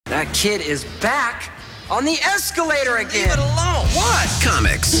That kid is back on the escalator again. Leave it alone. What?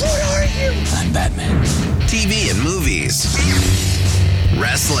 Comics. What are you? I'm Batman. TV and movies.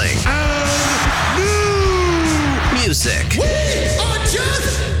 Wrestling. Music. We are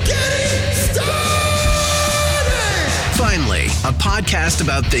just getting started! Finally, a podcast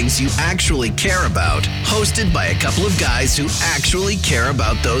about things you actually care about, hosted by a couple of guys who actually care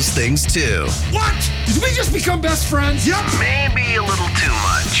about those things too. What? Did we just become best friends? Yep. Maybe a little too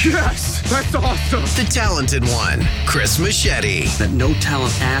much. Yes, that's awesome. The talented one, Chris Machete. That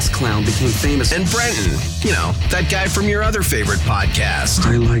no-talent ass clown became famous. And Brenton, you know, that guy from your other favorite podcast.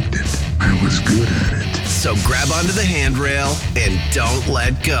 I liked it. I was good at it. So grab onto the handrail and don't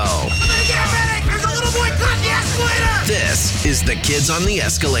let go. There's a little boy caught the escalator! This is the Kids on the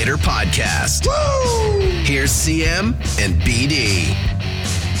Escalator podcast. Woo! Here's CM and BD.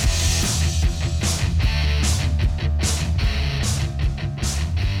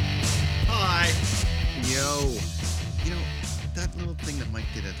 Hi. Yo. You know, that little thing that Mike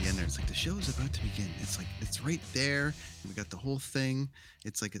did at the end there, it's like the show is about to begin. It's like, it's right there. We got the whole thing.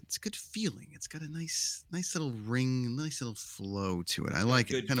 It's like, it's a good feeling. It's got a nice little ring, nice little flow to it. I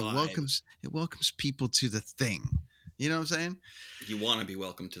like it. It kind of welcomes people to the thing. You know what I'm saying? You want to be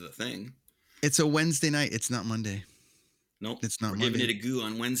welcome to the thing. It's a Wednesday night. It's not Monday. Nope. It's not We're Monday. giving it a goo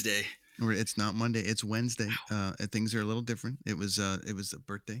on Wednesday. Or it's not Monday. It's Wednesday. Things are a little different. It was a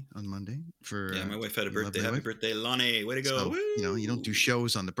birthday on Monday for. Yeah, my wife had a birthday. Happy birthday, Lonnie! Way to go! So, you know, you don't do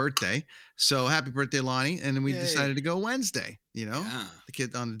shows on the birthday. So happy birthday, Lonnie! And then we decided to go Wednesday. You know, the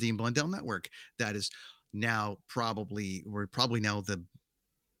kid on the Dean Blundell Network. That is now we're probably now the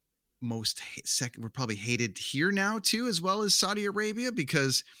most we're probably hated here now too, as well as Saudi Arabia,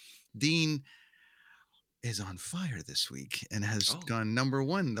 because Dean is on fire this week and has gone number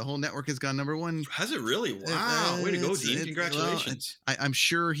one. The whole network has gone number one. Has it really? Wow! Way to go, Dean! Congratulations. Well, I'm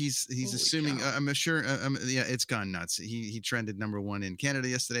sure he's Holy assuming. cow. I'm sure. Yeah, it's gone nuts. He trended number one in Canada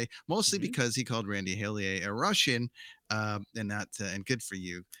yesterday, mostly because he called Randy Hillier a Russian, and that and good for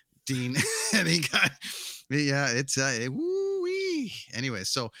you, Dean. And he got it's woo-wee. Anyway,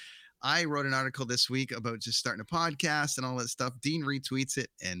 so I wrote an article this week about just starting a podcast and all that stuff. Dean retweets it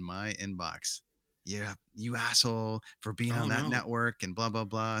in my inbox. Yeah, you asshole for being on that network and blah, blah,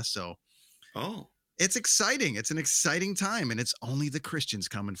 blah. So it's exciting. It's an exciting time, and it's only the Christians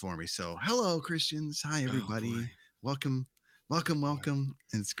coming for me. So hello, Christians. Hi, everybody. Welcome. And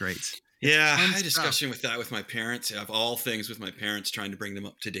it's great. Yeah, I had a discussion with my parents, of all things, with my parents, trying to bring them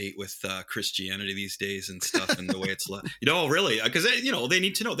up to date with Christianity these days and stuff, and the way it's really, because they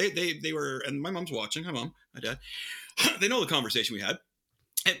need to know. They were, and my mom's watching. Hi, Mom. Hi, Dad. They know the conversation we had.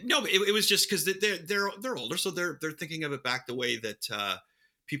 And no, it was just because they're older, so they're thinking of it back the way that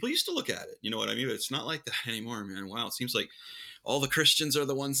people used to look at it. You know what I mean? But it's not like that anymore, man. Wow, it seems like all the Christians are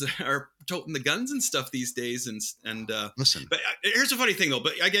the ones that are toting the guns and stuff these days. And listen, but here's a funny thing though.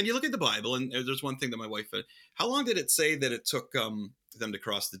 But again, you look at the Bible, and there's one thing that my wife. How long did it say that it took them to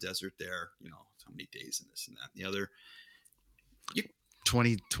cross the desert there? You know, how many days and this and that and the other.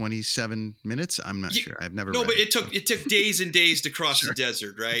 27 minutes. I'm not sure. I've never. No, read but it took days and days to cross the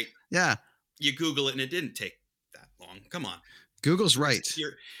desert, right? Yeah. You Google it, and it didn't take that long. Come on. Google's right.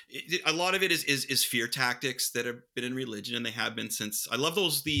 A lot of it is fear tactics that have been in religion, and they have been since. I love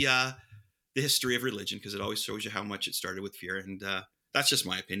the history of religion, because it always shows you how much it started with fear, and that's just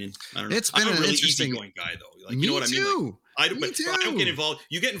my opinion. I don't know. It's been I'm a an really interesting easygoing guy, though. Like, you know what I mean? Too. Like, Me too. I don't get involved.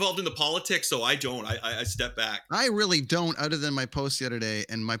 You get involved in the politics, so I don't. I step back. I really don't, other than my post the other day,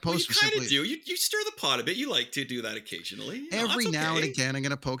 and my post you kind of do. You stir the pot a bit. You like to do that occasionally. Every now and again, I'm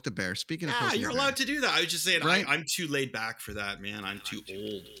going to poke the bear. Speaking of poking you're the allowed bear. to do that. I was just saying, Right? I'm too laid back for that, man. I'm too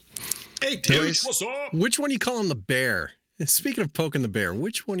old. Hey, Dude, what's up? Which one are you calling the bear? Speaking of poking the bear,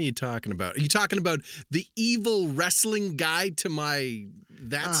 which one are you talking about? Are you talking about the evil wrestling guy to my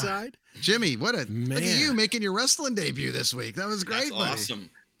side? Jimmy, look at Man. you making your wrestling debut this week. That was great, That's buddy. awesome.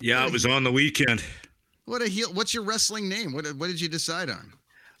 Yeah, it was on the weekend. What a heel! What's your wrestling name? What did you decide on?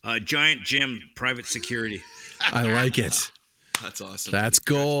 Giant Jim, private security. I like it. That's awesome. That's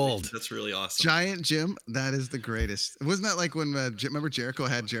gold. That's really awesome. Giant Jim, that is the greatest. Wasn't that like when remember Jericho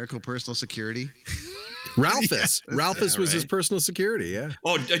had Jericho personal security? Ralphus. Ralphus was his personal security. Yeah.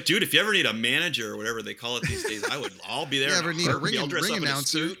 Oh, dude, if you ever need a manager or whatever they call it these days, I'll be there. You ever need a I'll dress ring up in a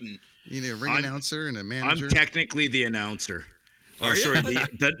announcer? suit and- You need a ring announcer and a manager. I'm technically the announcer. Are you? Sorry,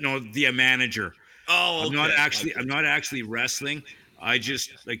 the manager. Oh, I'm not actually wrestling. I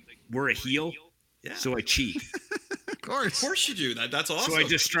just we're a heel, Yeah. so I cheat. course. Of course you do. That's awesome. So I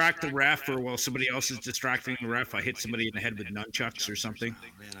distract the ref, or while somebody else is distracting the ref, I hit somebody in the head with nunchucks or something. Oh,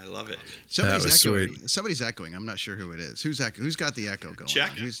 man, I love it. Somebody's echoing. Somebody's echoing. I'm not sure who it is. Who's got the echo going?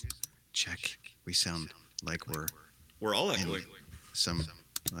 Check. Check. We sound like we're all echoing.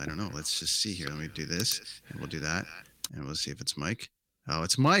 I don't know. Let's just see here. Let me do this, and we'll do that, and we'll see if it's Mike. Oh,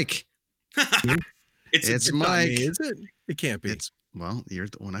 it's Mike. It's Mike. Me, is it? It can't be.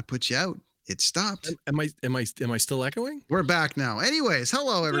 When I put you out, it stopped. Am I still echoing? We're back now. Anyways,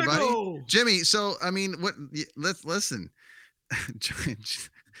 hello everybody. Echo. Jimmy. So I mean, let's listen.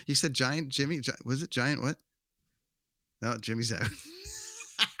 You said giant Jimmy. Was it giant what? No, Jimmy's out.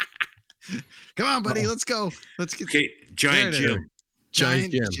 Come on, buddy. Let's go. Let's get. Okay, Giant Jim.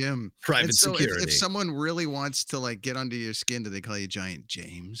 Giant Jim. Private so security. If someone really wants to like get under your skin, do they call you Giant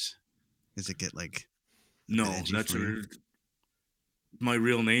James? Does it get like? No, that's my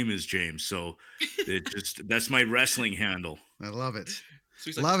real name is James. So that's my wrestling handle. I love it.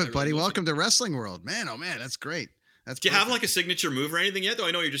 So love it, buddy. Welcome to Wrestling World, man. Oh man, that's great. Do you have like a signature move or anything yet? Though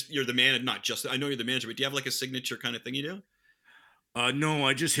I know you're the man, I know you're the manager, but do you have like a signature kind of thing you do? No,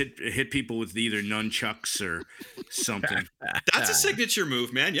 I just hit people with either nunchucks or something. That's a signature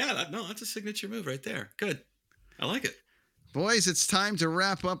move, man. Yeah, that's a signature move right there. Good. I like it. Boys, it's time to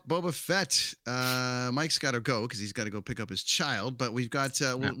wrap up Boba Fett. Mike's got to go because he's got to go pick up his child. But we've got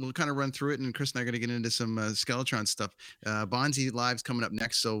we'll kind of run through it, and Chris and I are going to get into some Skeletron stuff. Bonzi Live's coming up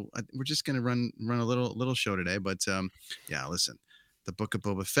next, so we're just going to run a little show today. But yeah, listen, the Book of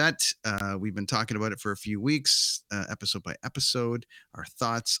Boba Fett. We've been talking about it for a few weeks, episode by episode, our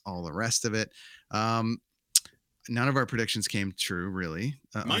thoughts, all the rest of it. None of our predictions came true, really.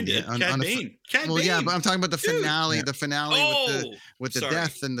 Mine did. Cad Bane. Yeah, but I'm talking about the finale. Dude. The finale with the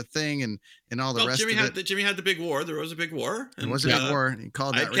death and the thing and all the rest of it. Jimmy had the big war. There was a big war. There was a big war. He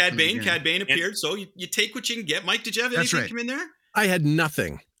called that. Cad Bane. Cad Bane appeared. So you take what you can get. Mike, did you have anything come in there? I had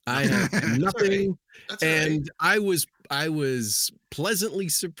nothing. I had nothing. That's and I was pleasantly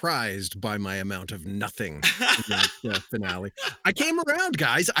surprised by my amount of nothing in that finale. I came around,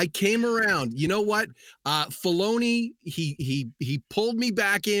 guys. I came around. You know what? Filoni, he pulled me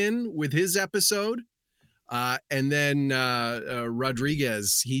back in with his episode. And then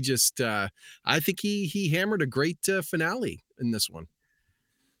Rodriguez, he just I think he hammered a great finale in this one.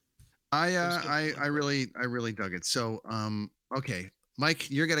 I really dug it. So okay.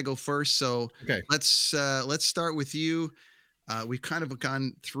 Mike, you're gonna go first. So okay. Let's start with you. We've kind of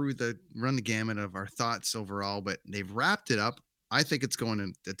gone through run the gamut of our thoughts overall, but they've wrapped it up. I think it's going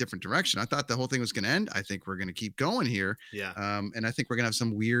in a different direction. I thought the whole thing was going to end. I think we're going to keep going here. Yeah. And I think we're going to have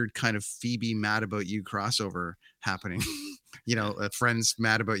some weird kind of Phoebe mad about you crossover happening. Friends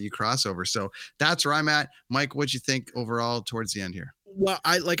mad about you crossover. So that's where I'm at. Mike, what'd you think overall towards the end here? Well,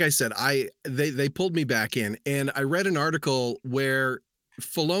 like I said, they pulled me back in, and I read an article where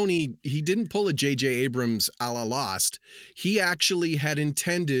Filoni, he didn't pull a J.J. Abrams a la Lost. He actually had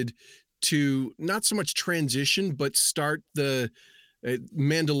intended to not so much transition, but start the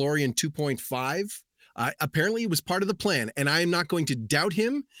Mandalorian 2.5. Apparently it was part of the plan, and I am not going to doubt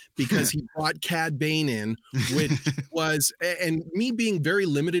him because he brought Cad Bane in, which was, and me being very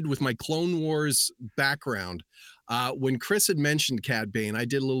limited with my Clone Wars background, when Chris had mentioned Cad Bane, I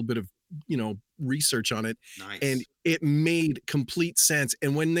did a little bit of, research on it. Nice. And it made complete sense.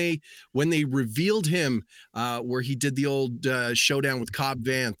 And when they revealed him, where he did the old showdown with Cobb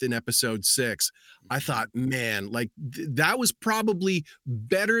Vanth in episode 6, I thought, man, like that was probably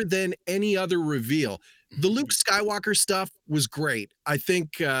better than any other reveal. The Luke Skywalker stuff was great. I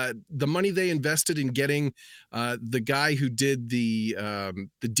think the money they invested in getting the guy who did the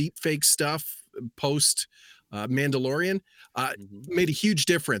deep fake stuff post Mandalorian made a huge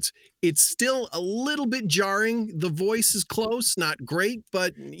difference. It's still a little bit jarring. The voice is close, not great,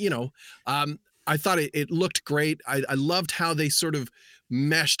 but I thought it looked great. I loved how they sort of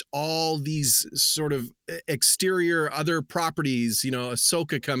meshed all these sort of exterior other properties,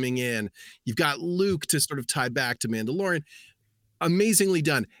 Ahsoka coming in. You've got Luke to sort of tie back to Mandalorian. Amazingly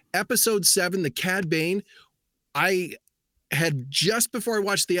done. Episode 7, the Cad Bane, I had just before I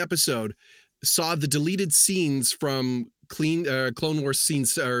watched the episode, saw the deleted scenes from Clone Wars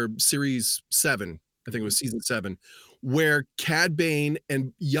scenes or series 7. I think it was season 7, where Cad Bane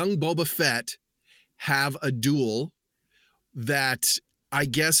and young Boba Fett have a duel that I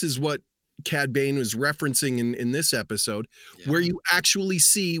guess is what Cad Bane was referencing in this episode, where you actually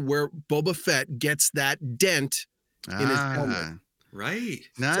see where Boba Fett gets that dent in his helmet. Right.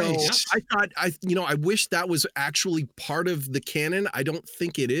 Nice. So I wish that was actually part of the canon. I don't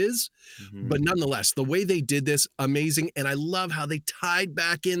think it is, but nonetheless, the way they did this, amazing. And I love how they tied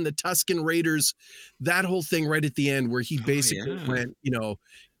back in the Tusken Raiders, that whole thing right at the end where he basically went,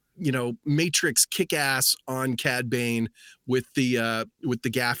 Matrix kick ass on Cad Bane with the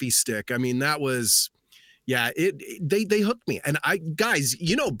gaffy stick. I mean, that was, they hooked me. And guys,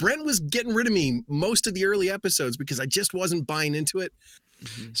 Brent was getting rid of me most of the early episodes because I just wasn't buying into it.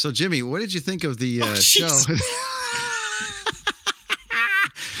 So Jimmy, what did you think of the show?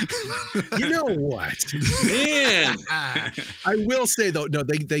 You know what, Man. I will say though, no,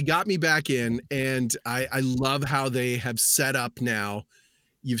 they got me back in, and I love how they have set up now.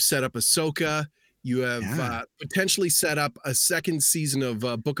 You've set up Ahsoka. You have potentially set up a second season of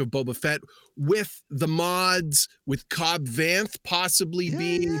Book of Boba Fett with the mods, with Cobb Vanth possibly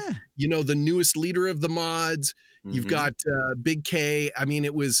being, the newest leader of the mods. You've got Big K. I mean,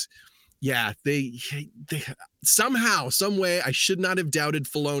 it was, they somehow, some way, I should not have doubted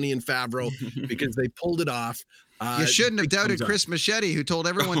Filoni and Favreau because they pulled it off. You shouldn't have doubted Chris Machete, who told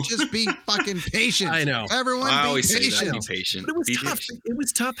everyone just be fucking patient. I know. Everyone be patient. Be patient. But it was tough. It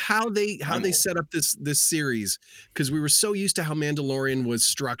was tough how they set up this series, because we were so used to how Mandalorian was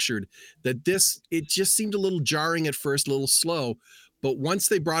structured that it just seemed a little jarring at first, a little slow. But once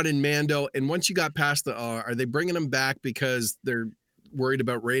they brought in Mando, and once you got past are they bringing them back because they're worried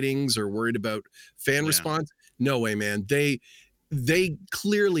about ratings or worried about fan response? No way, man. They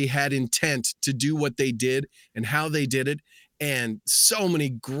clearly had intent to do what they did and how they did it. And so many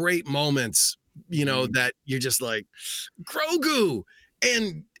great moments, that you're just like Grogu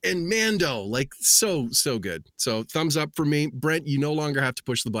and Mando, like so good. So thumbs up for me. Brent, you no longer have to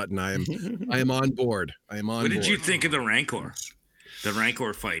push the button. I am on board. What did you think of the Rancor? The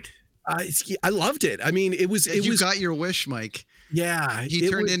Rancor fight? I loved it. I mean, you got your wish, Mike. Yeah, he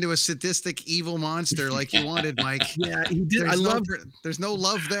turned into a sadistic evil monster like you wanted, Mike. Yeah, he did. There's no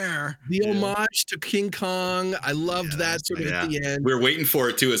love there. The homage to King Kong. I loved that sort of at the end. We were waiting for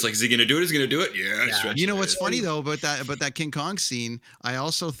it too. It's like, is he going to do it? Is he going to do it? Yeah. You know what's funny though about that King Kong scene? I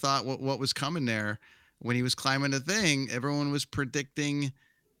also thought what was coming there when he was climbing the thing. Everyone was predicting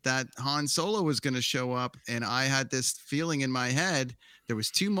that Han Solo was going to show up, and I had this feeling in my head. There was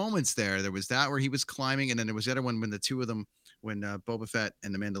two moments there. There was that where he was climbing, and then there was the other one when the two of them, when Boba Fett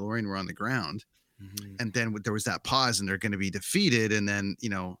and the Mandalorian were on the ground, and then there was that pause, and they're going to be defeated, and then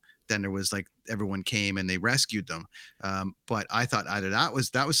then there was like everyone came and they rescued them. But I thought either that was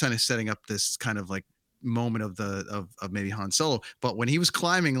kind of setting up this kind of like moment of maybe Han Solo. But when he was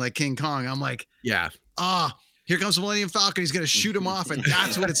climbing like King Kong, I'm like, here comes the Millennium Falcon. He's going to shoot him off, and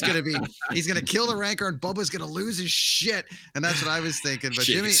that's what it's going to be. He's going to kill the Rancor, and Bubba's going to lose his shit. And that's what I was thinking. But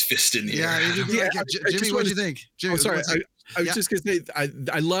Jimmy, his fist in the air. Jimmy, what do you think? Jimmy, sorry, I was just going to say,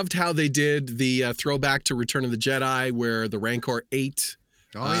 I loved how they did the throwback to Return of the Jedi, where the Rancor ate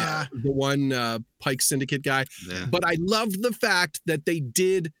the one Pike Syndicate guy. Yeah. But I loved the fact that they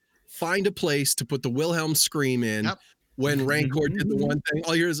did find a place to put the Wilhelm scream in when Rancor did the one thing.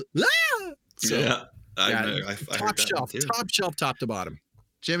 All yours, so. Top shelf, top to bottom.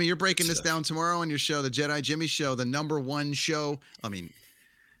 Jimmy, you're breaking this down tomorrow on your show, the Jedi Jimmy Show, the #1 show. I mean,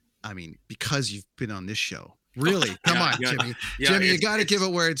 because you've been on this show. Really? Come on, Jimmy. Jimmy, you got to give it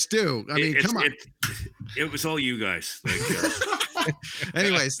where it's due. I mean, come on. It was all you guys.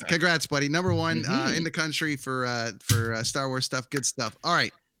 Anyways, congrats, buddy. #1 in the country for Star Wars stuff. Good stuff. All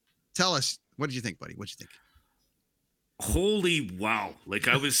right. Tell us, what did you think, buddy? What'd you think? Holy wow. Like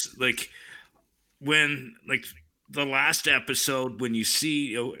I was like, when like the last episode, when you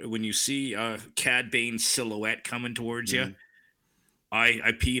see Cad Bane's silhouette coming towards you,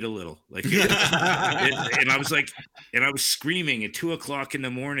 I peed a little, like, and I was like, and I was screaming at 2:00 in the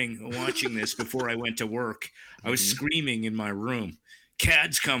morning watching this before I went to work. I was screaming in my room,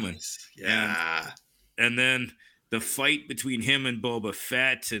 Cad's coming. Yeah. And then the fight between him and Boba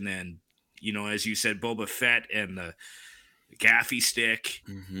Fett, and then, as you said, Boba Fett and the gaffy stick.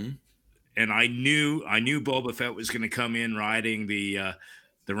 And I knew Boba Fett was going to come in riding the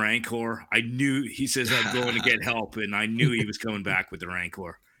Rancor. I knew, he says, I'm going to get help, and I knew he was coming back with the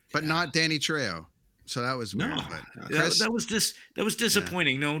Rancor. But not Danny Trejo. So that was weird. That was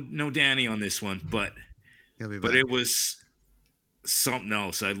disappointing. No Danny on this one, but it was something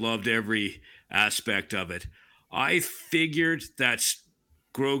else. I loved every aspect of it. I figured that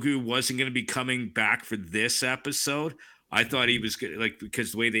Grogu wasn't going to be coming back for this episode. I thought he was good, like,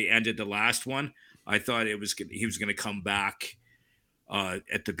 because the way they ended the last one, I thought he was going to come back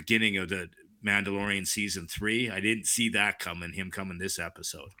at the beginning of the Mandalorian season 3. I didn't see that coming. Him coming this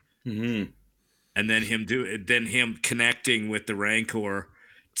episode. and then him connecting with the Rancor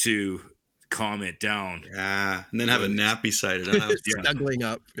to calm it down. Yeah, and then have a nap beside it. That was, Snuggling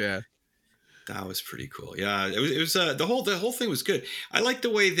up. Yeah. that was pretty cool. Yeah, it was the whole thing was good. I like the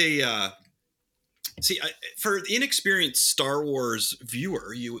way they for the inexperienced Star Wars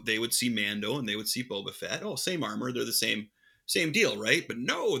viewer, they would see Mando and they would see Boba Fett. Oh, same armor, they're the same deal, right? But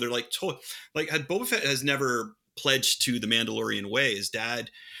no, they're like had Boba Fett has never pledged to the Mandalorian way. His dad.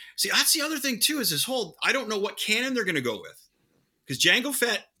 See, that's the other thing too, is this whole, I don't know what canon they're going to go with, because Jango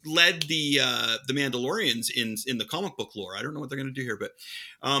Fett led the Mandalorians in the comic book lore. I don't know what they're going to do here, but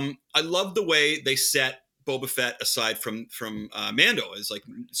I love the way they set Boba Fett aside from Mando. Is like,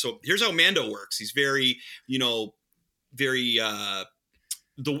 so here's how Mando works. He's very, very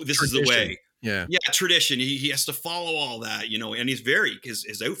this is the way. Yeah, tradition. He has to follow all that, and he's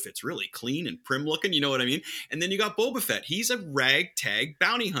his outfit's really clean and prim looking, you know what I mean? And then you got Boba Fett. He's a ragtag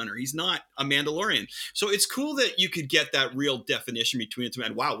bounty hunter. He's not a Mandalorian. So it's cool that you could get that real definition between the two.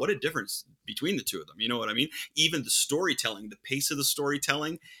 And wow, what a difference between the two of them. You know what I mean? Even the storytelling, the pace of the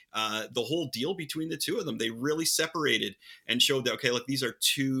storytelling, the whole deal between the two of them, they really separated and showed that, okay, look, these are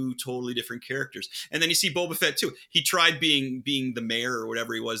two totally different characters. And then you see Boba Fett too. He tried being the mayor or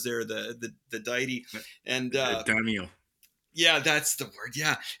whatever he was there, the deity, and Daimyo. Yeah, that's the word.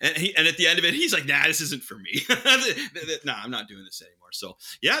 Yeah, and at the end of it, he's like, "Nah, this isn't for me. Nah, I'm not doing this anymore." So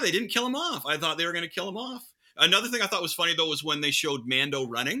yeah, they didn't kill him off. I thought they were going to kill him off. Another thing I thought was funny though was when they showed Mando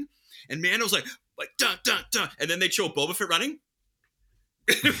running, and Mando's like dun dun dun, and then they show Boba Fett running.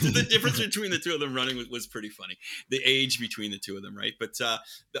 The difference between the two of them running was pretty funny. The age between the two of them, right? But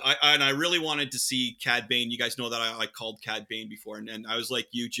I really wanted to see Cad Bane. You guys know that I called Cad Bane before, and I was like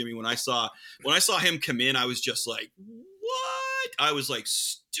you, Jimmy. When I saw him come in, I was just like, what? I was like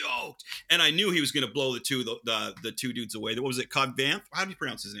stoked, and I knew he was going to blow the two dudes away. What was it, Cobb Vanth? How do you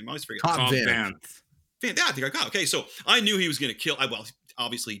pronounce his name? I always forget. Cobb Vanth. Yeah, I think I got. Okay, so I knew he was going to kill. Well,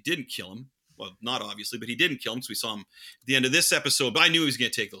 obviously he didn't kill him. Well, not obviously, but he didn't kill him. So we saw him at the end of this episode, but I knew he was going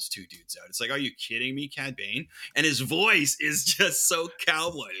to take those two dudes out. It's like, are you kidding me, Cad Bane? And his voice is just so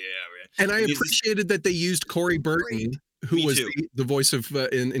cowboy. Yeah, man. And I appreciated that they used Corey Burton, who was the voice of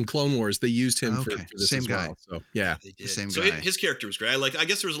in Clone Wars. They used him for this same as guy. well. So yeah, the same so guy. His character was great. I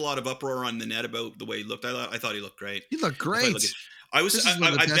guess there was a lot of uproar on the net about the way he looked. I thought he looked great. He looked great. This is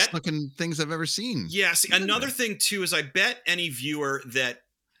one of the best looking things I've ever seen. Yeah. See, another thing too is I bet any viewer that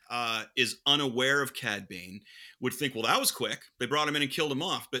is unaware of Cad Bane would think, well, that was quick. They brought him in and killed him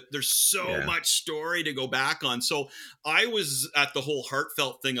off, but there's so much story to go back on. So I was at the whole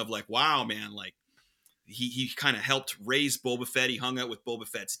heartfelt thing of like, wow, man, like he kind of helped raise Boba Fett. He hung out with Boba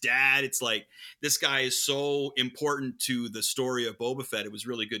Fett's dad. It's like, this guy is so important to the story of Boba Fett. It was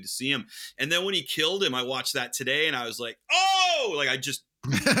really good to see him. And then when he killed him, I watched that today and I was like, oh, like I just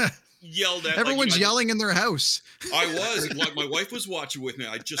yelled at everyone's yelling in their house. I was like, my wife was watching with me.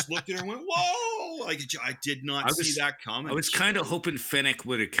 I just looked at her and went, whoa, like I did not see that coming. I was kind of hoping Fennec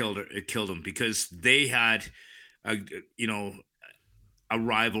would have killed him, because they had a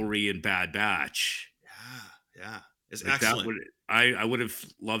rivalry in Bad Batch. Yeah, it's like excellent. I would have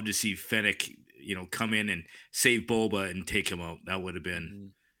loved to see Fennec come in and save Boba and take him out. That would have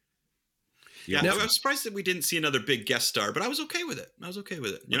been Yeah, I was surprised that we didn't see another big guest star, but I was okay with it.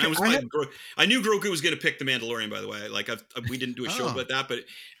 I knew Grogu was going to pick the Mandalorian, by the way. Like we didn't do a show about that, but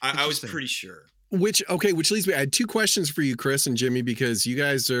I was pretty sure. Which leads me. I had two questions for you, Chris and Jimmy, because you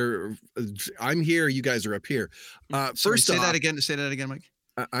guys are. I'm here. You guys are up here. First, say that again. Say that again, Mike.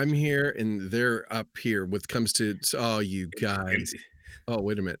 I'm here, and they're up here. What comes to you guys? Oh,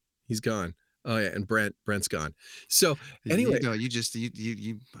 wait a minute. He's gone. Oh yeah, and Brent's gone. So anyway,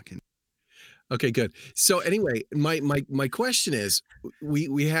 you fucking. Okay, good. So anyway, my question is,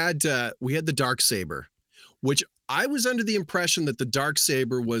 we had the Darksaber, which I was under the impression that the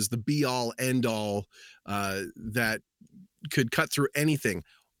Darksaber was the be all end all that could cut through anything.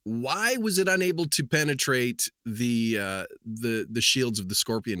 Why was it unable to penetrate the shields of the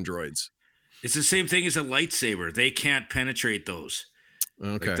Scorpion droids? It's the same thing as a lightsaber. They can't penetrate those.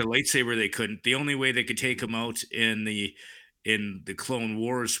 Okay. Like the lightsaber, they couldn't. The only way they could take them out in the Clone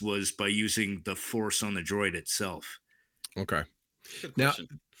Wars was by using the Force on the droid itself. Okay. Now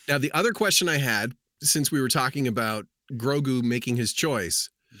the other question I had, since we were talking about Grogu making his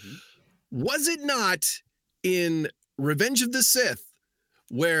choice, was it not in Revenge of the Sith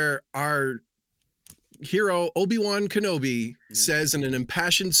where our hero Obi-Wan Kenobi says in an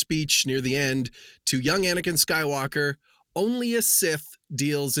impassioned speech near the end to young Anakin Skywalker, only a Sith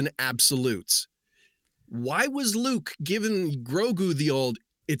deals in absolutes? Why was Luke giving Grogu the old,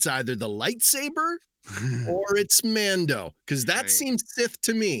 it's either the lightsaber or it's Mando? Because that seems Sith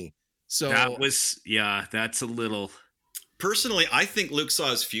to me. So that's a little. Personally, I think Luke saw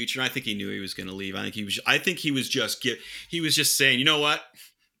his future, and I think he knew he was going to leave. I think he was just saying, you know what,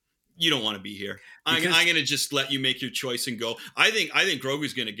 you don't want to be here. I'm going to just let you make your choice and go. I think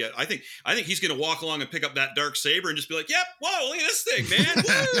Grogu's going to get. I think he's going to walk along and pick up that dark saber and just be like, "Yep, whoa, look at this thing, man!"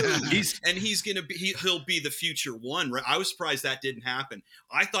 Woo! He'll be the future one. Right? I was surprised that didn't happen.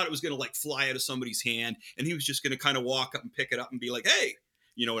 I thought it was going to like fly out of somebody's hand, and he was just going to kind of walk up and pick it up and be like, "Hey,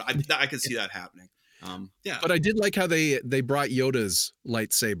 you know what?" I could see that happening. Yeah, but I did like how they brought Yoda's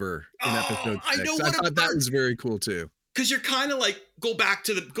lightsaber in episode 6. I thought that was very cool too. Because you're kind of like go back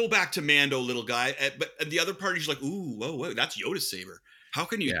to Mando, little guy, but the other party's like, ooh, whoa, that's Yoda's saber. How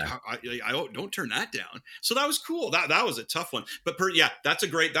can you? Yeah. I don't turn that down. So that was cool. That was a tough one. But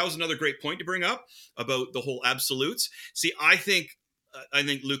that was another great point to bring up about the whole absolutes. See, I think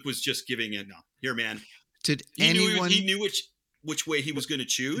Luke was just giving it. No, here, man. He knew which way he was going to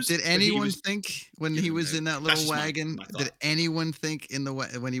choose. Did anyone think when he was in that little wagon? Did anyone think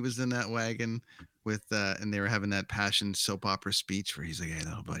when he was in that wagon with and they were having that passion soap opera speech where he's like, "Hey,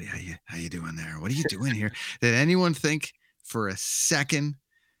 little buddy, how you doing there? What are you doing here?" Did anyone think for a second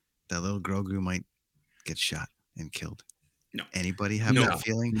that little Grogu might get shot and killed? No. Anybody have that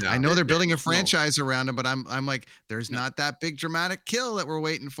feeling? No. I know they're building a franchise around him, but I'm like, there's not that big dramatic kill that we're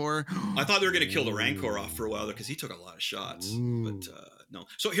waiting for. I thought they were going to kill the Rancor off for a while because he took a lot of shots. Ooh. But no.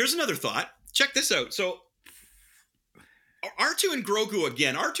 So here's another thought. Check this out. So R2 and Grogu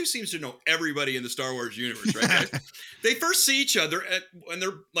again. R2 seems to know everybody in the Star Wars universe, right? They first see each other when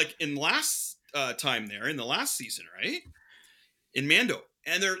they're like in last time there in the last season, right? In Mando,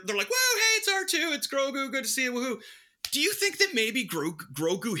 and they're like, "Whoa, hey, it's R2, it's Grogu, good to see you, woohoo." Do you think that maybe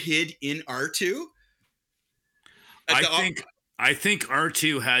Grogu hid in R2? I think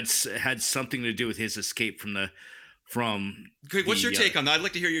R2 had something to do with his escape from. Okay, what's your take on that? I'd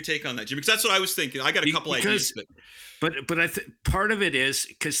like to hear your take on that, Jim, because that's what I was thinking. I got a couple ideas, but I think part of it is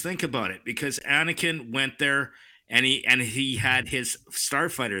because think about it, because Anakin went there and he had his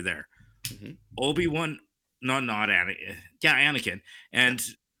starfighter there. Mm-hmm. Obi-Wan, not Anakin, Anakin, and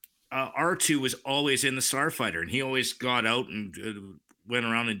R2 was always in the starfighter, and he always got out and went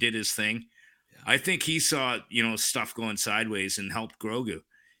around and did his thing. Yeah. I think he saw stuff going sideways and helped Grogu,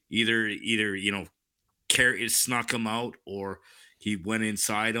 either snuck him out or he went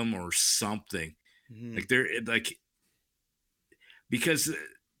inside him or something. Mm-hmm. Because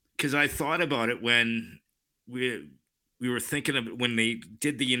I thought about it when we were thinking of when they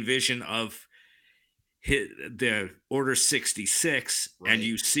did the invasion of the Order 66, right. and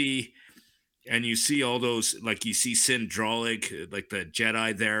you see all those, like you see Sindralig, like the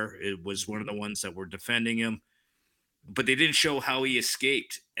Jedi there, it was one of the ones that were defending him, but they didn't show how he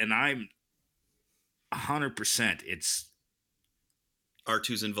escaped, and I'm 100% it's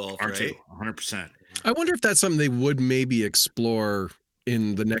R2's involved, R2, right? 100%. I wonder if that's something they would maybe explore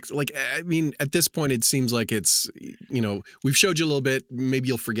in the next, I mean, at this point, it seems like it's, we've showed you a little bit, maybe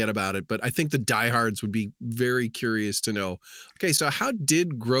you'll forget about it, but I think the diehards would be very curious to know, okay, so how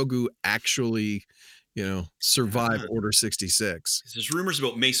did Grogu actually, survive Order 66? There's rumors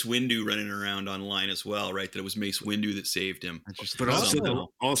about Mace Windu running around online as well, right? That it was Mace Windu that saved him. But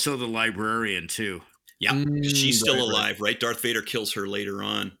also the librarian too. Yeah, she's still alive, right? Darth Vader kills her later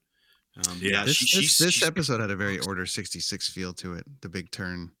on. This episode had a very Order 66 feel to it. The big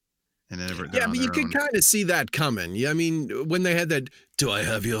turn, and but you could kind of see that coming. Yeah, I mean, when they had that, do I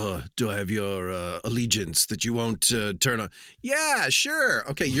have your allegiance that you won't turn on? Yeah, sure.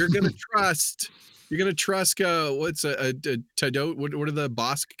 Okay, you're gonna trust. What's a Tidot? What are the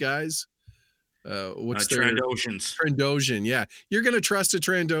Bosk guys? What's Trandoshans? Trandoshan. Yeah, you're gonna trust a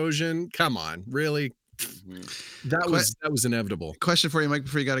Trandoshan? Come on, really? That was inevitable. Question for you, Mike,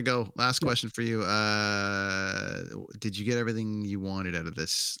 before you got to go. Last question for you. Did you get everything you wanted out of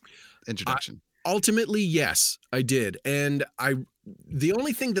this introduction? Ultimately, yes, I did. And the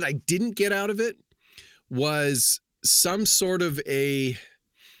only thing that I didn't get out of it was some sort of an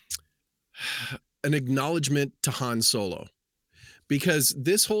acknowledgement to Han Solo. Because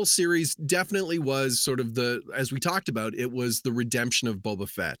this whole series definitely was sort of as we talked about, it was the redemption of Boba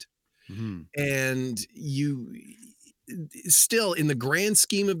Fett. Mm-hmm. And you still, in the grand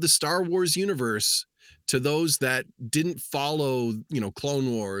scheme of the Star Wars universe, to those that didn't follow,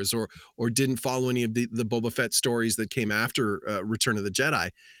 Clone Wars or didn't follow any of the Boba Fett stories that came after Return of the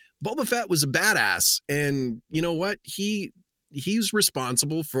Jedi, Boba Fett was a badass. And you know what? He's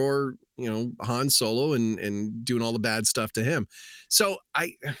responsible for, Han Solo and doing all the bad stuff to him. So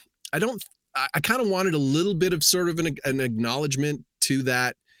I kind of wanted a little bit of sort of an acknowledgement to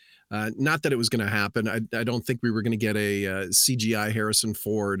that. Not that it was going to happen. I don't think we were going to get a CGI Harrison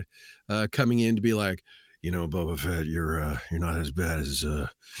Ford coming in to be like, Boba Fett, you're not as bad as you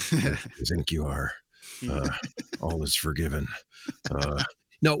think you are. All is forgiven.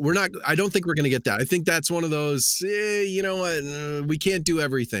 No, we're not. I don't think we're going to get that. I think that's one of those, you know what, we can't do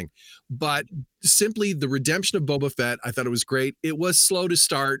everything. But simply the redemption of Boba Fett, I thought it was great. It was slow to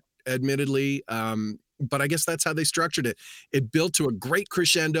start, admittedly. But I guess that's how they structured it. It built to a great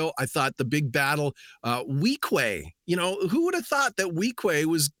crescendo. I thought the big battle, Weequay, who would have thought that Weequay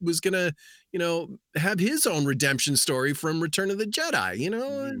was going to, have his own redemption story from Return of the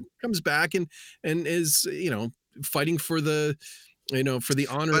Jedi, comes back and is, fighting for the, for the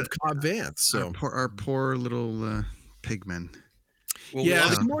honor of Cobb Vanth. So our poor little pigmen. Well, yeah,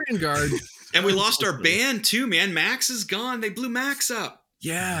 the Morgan Guard. And we lost our band too, man. Max is gone. They blew Max up.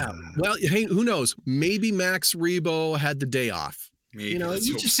 Yeah. Well, hey, who knows? Maybe Max Rebo had the day off. Maybe. Let's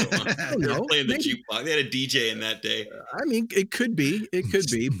hope so. I don't know. They were playing the Maybe. jukebox. They had a DJ in that day. I mean, it could be.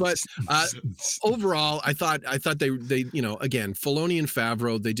 But overall, I thought they again, Filoni and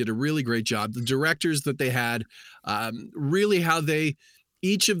Favreau, they did a really great job. The directors that they had, really how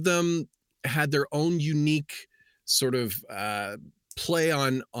each of them had their own unique sort of play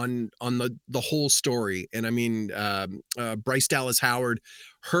on the whole story. And I mean, Bryce Dallas Howard,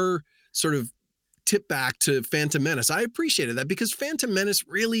 her sort of tip back to Phantom Menace, I appreciated that, because Phantom Menace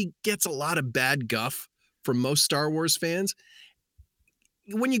really gets a lot of bad guff from most Star Wars fans.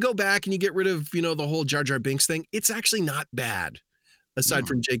 When you go back and you get rid of, the whole Jar Jar Binks thing, it's actually not bad, aside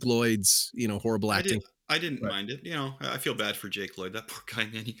from Jake Lloyd's, horrible acting. I didn't mind it. I feel bad for Jake Lloyd. That poor guy,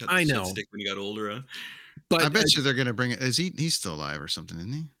 man. He got I the know. shit stick when he got older. But I bet you they're gonna bring it. Is he's still alive or something,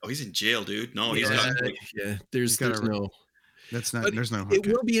 isn't he? Oh, he's in jail, dude. No, yeah, he's got. there's no. That's not. But There's no. it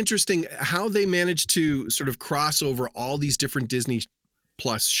will be interesting how they manage to sort of cross over all these different Disney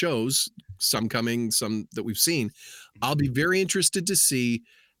Plus shows, some coming, some that we've seen. I'll be very interested to see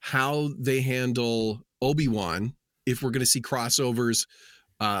how they handle Obi-Wan, if we're going to see crossovers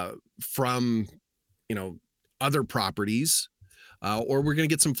from, other properties, or we're going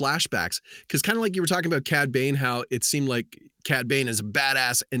to get some flashbacks. Because kind of like you were talking about Cad Bane, how it seemed like Cad Bane is a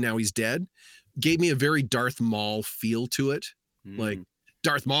badass and now he's dead, gave me a very Darth Maul feel to it. Like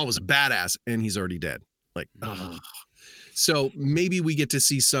Darth Maul was a badass and he's already dead. Like, so maybe we get to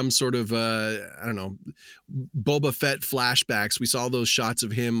see some sort of, I don't know, Boba Fett flashbacks. We saw those shots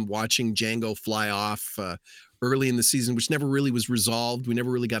of him watching Jango fly off early in the season, which never really was resolved. We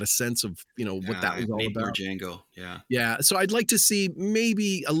never really got a sense of, what that was all about. Django. Yeah. Yeah. So I'd like to see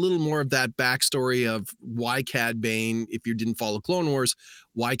maybe a little more of that backstory of why Cad Bane, if you didn't follow Clone Wars,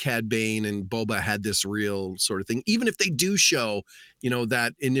 why Cad Bane and Boba had this real sort of thing. Even if they do show,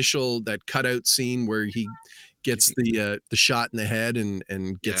 that cutout scene where he gets the shot in the head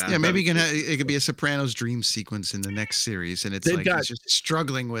and gets maybe it could be a Sopranos dream sequence in the next series, and it's it's just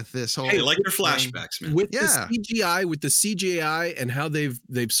struggling with this whole. Hey, like your flashbacks, man. With the CGI, and how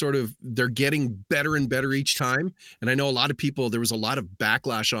they've sort of, they're getting better and better each time. And I know a lot of people, there was a lot of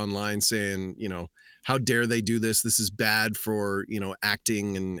backlash online saying, how dare they do this? This is bad for,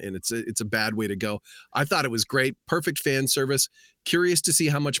 acting, and it's a bad way to go. I thought it was great, perfect fan service. Curious to see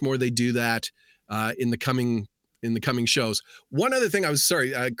how much more they do that in the coming shows. One other thing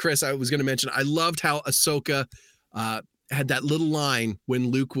Chris, I was going to mention, I loved how Ahsoka had that little line when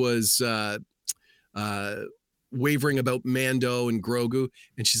Luke was wavering about Mando and Grogu,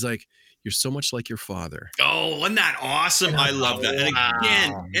 and she's like, "You're so much like your father." Oh, wasn't that awesome? I love that.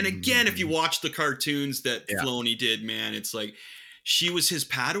 And again, if you watch the cartoons that Filoni did, man, it's like she was his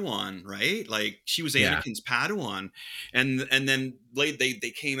Padawan, right? Like she was Anakin's Padawan, and then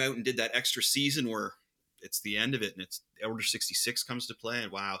they came out and did that extra season where it's the end of it, and it's Order 66 comes to play,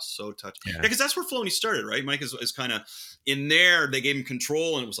 and wow, so touched. Yeah, because that's where Filoni started, right? Mike is kind of in there. They gave him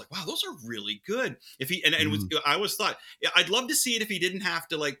control, and it was like, wow, those are really good. If he and it was, I always thought, I'd love to see it if he didn't have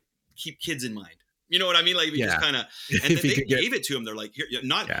to like keep kids in mind. You know what I mean? Like, just kind of, and then they gave it to him. They're like, here,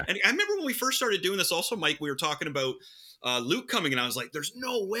 not. Yeah. And I remember when we first started doing this. Also, Mike, we were talking about Luke coming, and I was like, "There's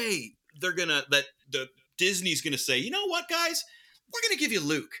no way that the Disney's gonna say, you know what, guys, we're gonna give you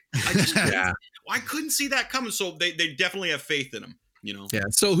Luke." I just, I couldn't see that coming. So they definitely have faith in him. Yeah.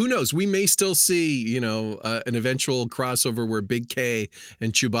 So who knows? We may still see, an eventual crossover where Big K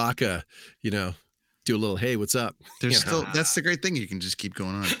and Chewbacca, do a little, hey, what's up? There's still, that's the great thing. You can just keep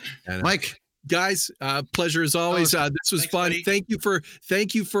going on. Mike. Guys, pleasure as always. This was fun. Buddy. Thank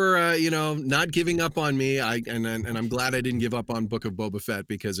you for not giving up on me. And I'm glad I didn't give up on Book of Boba Fett,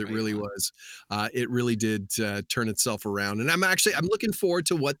 because it really was, it really did turn itself around. And I'm looking forward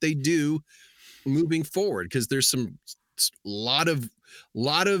to what they do moving forward, because there's some lot of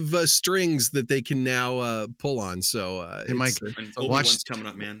strings that they can now pull on. So Hey, Mike, And watch Obi-Wan's coming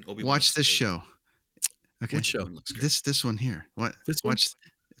up, man. watch this show. Okay, What show? this one here. What? This one? Watch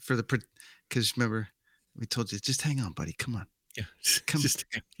for the because remember we told you just hang on, buddy. Come on, Yeah, come just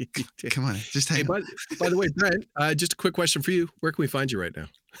come on, just Hey, hang on. by the way, Brent, just a quick question for you. Where can we find you right now?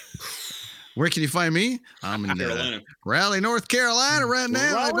 Where can you find me? I'm in Carolina. Raleigh, North Carolina right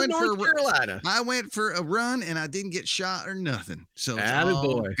now. Raleigh, North Carolina. I went for a run and I didn't get shot or nothing. So it's Attaboy.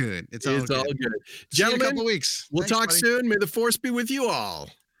 all good. It's all good. good. See you in a Gentlemen, couple weeks. we'll Thanks, talk buddy. soon. May the force be with you all.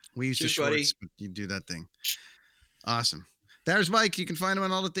 We use the Cheers, buddy. shorts. But you do that thing. Awesome. There's Mike. You can find him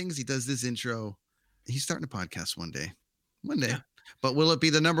on all the things. He does this intro. He's starting a podcast one day. Yeah. But will it be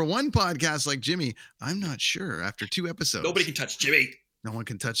the #1 podcast like Jimmy? I'm not sure. After 2 episodes, Nobody can touch Jimmy. no one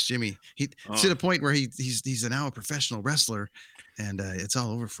can touch Jimmy. He to the point where he's now a professional wrestler, and it's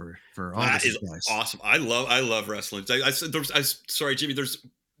all over for all That these is guys. awesome. I love wrestling. Sorry, Jimmy.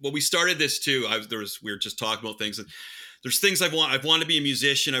 When we started this too, we were just talking about things. And there's things I've wanted to be a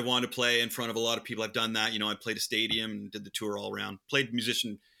musician. I want to play in front of a lot of people. I've done that. I played a stadium and did the tour all around. Played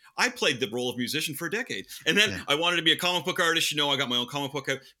musician. I played the role of musician for a decade. And then I wanted to be a comic book artist. I got my own comic book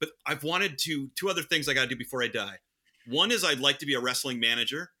out. But I've wanted two other things I got to do before I die. One is I'd like to be a wrestling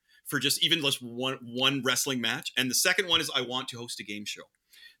manager for just one wrestling match. And the second one is I want to host a game show.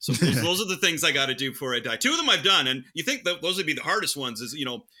 So those are the things I got to do before I die. 2 of them I've done. And you think that those would be the hardest ones is,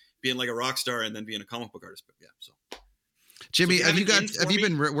 being like a rock star and then being a comic book artist. But yeah, so. Jimmy, So have you me?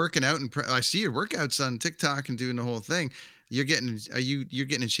 been working out? And I see your workouts on TikTok and doing the whole thing. You're getting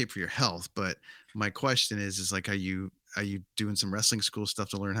in shape for your health. But my question is like, are you doing some wrestling school stuff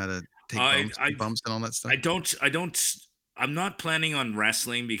to learn how to take bumps and all that stuff? I'm not planning on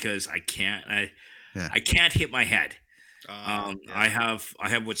wrestling because I can't hit my head. I have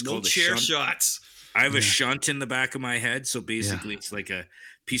what's No called a chair shunt. shots. I have a shunt in the back of my head. So basically it's like a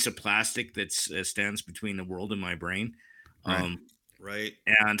piece of plastic that stands between the world and my brain. Right.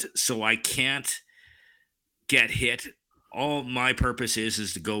 And so I can't get hit. All my purpose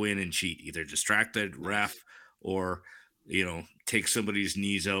is to go in and cheat, either distract the ref or, take somebody's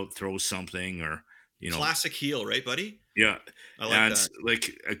knees out, throw something, or, Classic heel, right, buddy? Yeah. I like And that.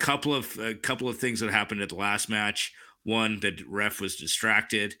 like a couple of things that happened at the last match. One, the ref was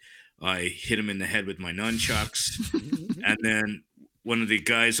distracted. I hit him in the head with my nunchucks. And then one of the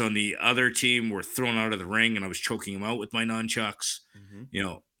guys on the other team were thrown out of the ring and I was choking him out with my nunchucks,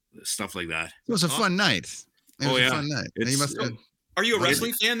 stuff like that. It was a fun night. It was a fun night. You must have. Are you a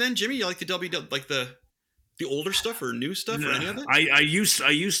wrestling fan then, Jimmy? You like the like the older stuff or new stuff or any of it? I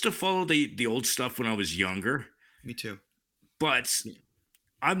used to follow the old stuff when I was younger, Me too. but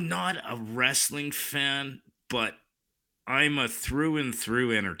I'm not a wrestling fan, but I'm a through and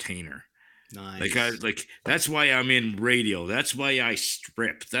through entertainer. Nice. Like that's why I'm in radio. That's why I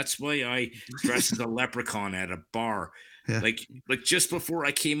strip. That's why I dress as a leprechaun at a bar. Yeah. Like just before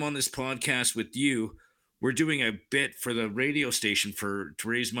I came on this podcast with you, we're doing a bit for the radio station to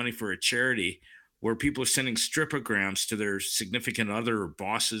raise money for a charity where people are sending stripograms to their significant other or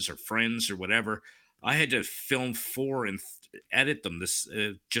bosses or friends or whatever. I had to film 4 and edit them this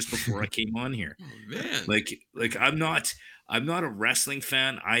just before I came on here. Oh, man. Like I'm not a wrestling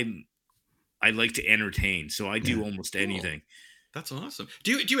fan. I like to entertain, so I do almost anything. That's awesome.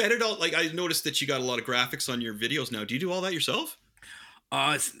 Do you edit all? Like I noticed that you got a lot of graphics on your videos now. Do you do all that yourself?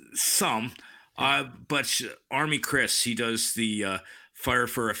 Some. But Army Chris, he does the Fire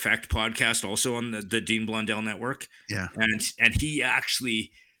for Effect podcast also on the Dean Blundell network. Yeah. And he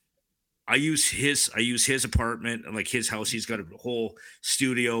actually, I use his apartment, like his house. He's got a whole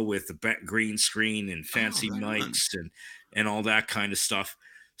studio with a green screen and fancy mics and all that kind of stuff.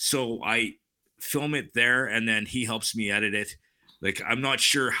 So I film it there and then he helps me edit it. Like, I'm not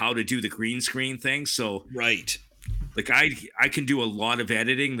sure how to do the green screen thing. So Right. like I can do a lot of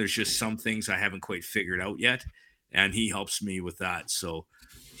editing. There's just some things I haven't quite figured out yet. And he helps me with that. So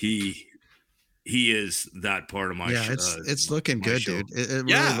he is that part of my Yeah, it's looking good, show. dude. It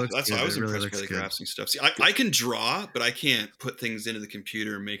Yeah, really looks that's good. why I was It really impressed by looks the good. graphs and stuff. See, I can draw, but I can't put things into the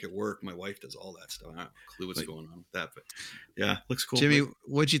computer and make it work. My wife does all that stuff. I don't have a clue what's going on with that, but yeah, looks cool. Jimmy,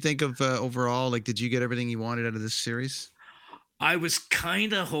 what'd you think of overall? Like, did you get everything you wanted out of this series? I was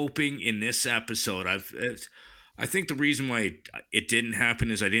kind of hoping in this episode. I think the reason why it didn't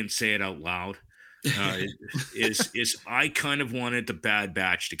happen is I didn't say it out loud. Is I kind of wanted the Bad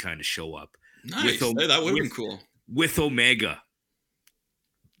Batch to kind of show up. Nice. That would have been cool. With Omega.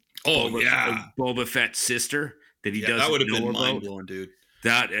 Oh, yeah. Boba Fett's sister that he doesn't that would have know been about. mind blowing, dude.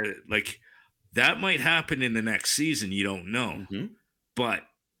 That that might happen in the next season. You don't know, Mm-hmm. but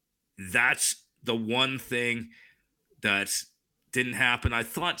that's the one thing that didn't happen. I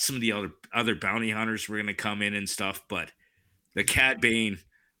thought some of the other bounty hunters were going to come in and stuff, but the Cad Bane,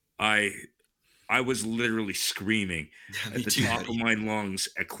 I was literally screaming at the top of my lungs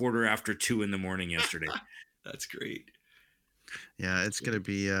at 2:15 in the morning yesterday. That's great. Yeah, it's gonna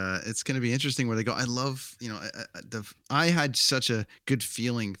be interesting where they go. I love, I had such a good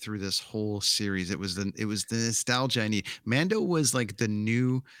feeling through this whole series. It was the nostalgia I need. Mando was like a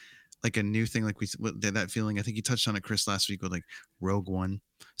new thing, like that feeling. I think you touched on it, Chris, last week with like Rogue One.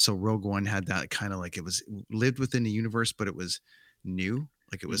 So Rogue One had that kind of like, it was lived within the universe, but it was new.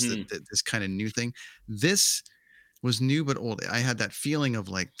 Like it was this kind of new thing. This was new but old. I had that feeling of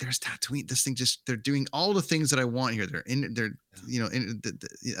like, there's Tatooine. This thing they're doing all the things that I want here.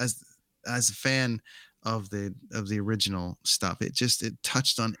 As a fan of the original stuff, it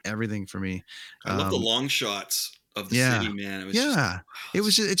touched on everything for me. I love the long shots of the city, man. It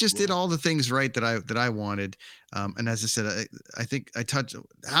was it just did all the things right that I wanted. And as I said, I think I touched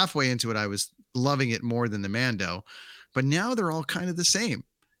halfway into it. I was loving it more than the Mando, but now they're all kind of the same.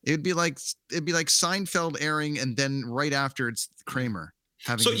 It'd be like Seinfeld airing, and then right after it's Kramer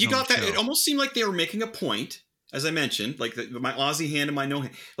having. So you got that? Show. It almost seemed like they were making a point, as I mentioned, like my Aussie hand and my no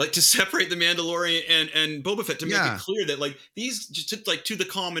hand, like to separate the Mandalorian and Boba Fett, to make it clear that like these just to the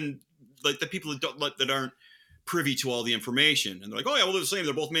common, like the people that aren't privy to all the information, and they're like, oh yeah, well they're the same.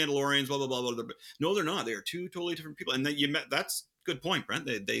 They're both Mandalorians. Blah blah blah blah. No, they're not. They are two totally different people. And then that's good point, Brent.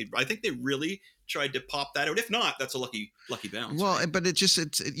 I think they really tried to pop that out. If not, that's a lucky bounce. Well, right? But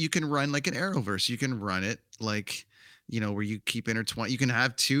you can run like an Arrowverse. You can run it like, where you keep intertwined. You can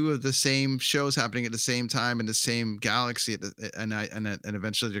have two of the same shows happening at the same time in the same galaxy, and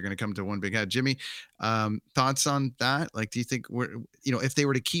eventually they're going to come to one big head. Jimmy, thoughts on that? Like, do you think if they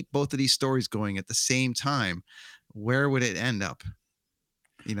were to keep both of these stories going at the same time, where would it end up?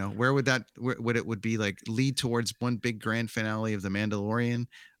 Where would it be like lead towards one big grand finale of The Mandalorian?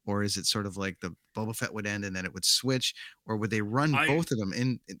 Or is it sort of like the Boba Fett would end and then it would switch? Or would they run both of them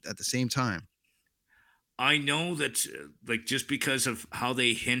in at the same time? I know that like just because of how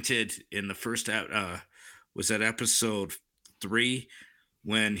they hinted in the first was that episode 3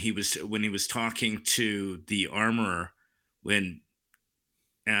 when he was talking to the armorer and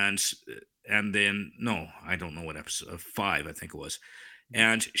then no, I don't know what episode 5 I think it was.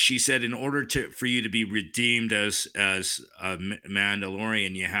 And she said, in order for you to be redeemed as a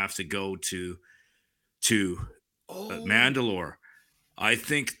Mandalorian, you have to go to Mandalore. I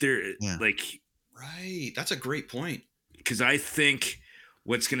think they're right. That's a great point. Because I think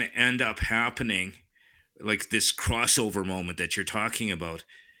what's going to end up happening, like this crossover moment that you're talking about,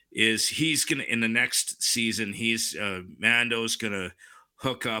 is he's going to, in the next season, Mando's going to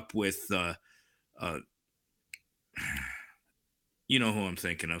hook up with you know who I'm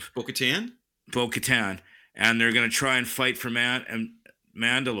thinking of. Bo-Katan. And they're going to try and fight for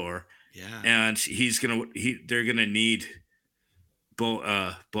Mandalore. Yeah. And they're going to need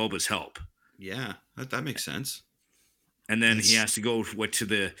Boba's help. Yeah, that makes sense. And then he has to go to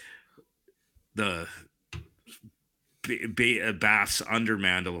the baths under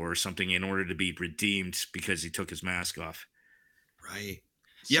Mandalore or something in order to be redeemed because he took his mask off. Right.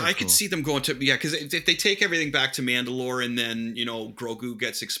 Yeah, I could see them going to because if they take everything back to Mandalore and then Grogu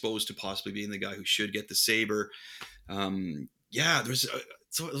gets exposed to possibly being the guy who should get the saber. There's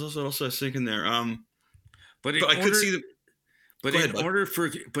what else I was thinking there. But I could see them. But in order for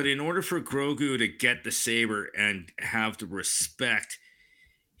Grogu to get the saber and have the respect,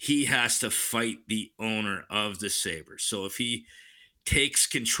 he has to fight the owner of the saber. So if he takes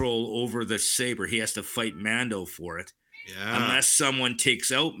control over the saber, he has to fight Mando for it. Yeah. Unless someone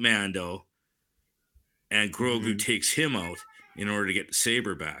takes out Mando and Grogu takes him out in order to get the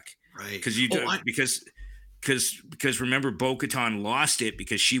saber back. Right. Because remember, Bo-Katan lost it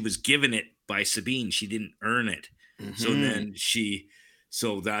because she was given it by Sabine. She didn't earn it.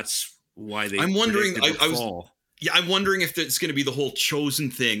 So that's why they. I'm wondering. I'm wondering if it's going to be the whole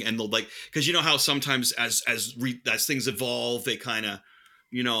chosen thing, and because you know how sometimes as things evolve, they kind of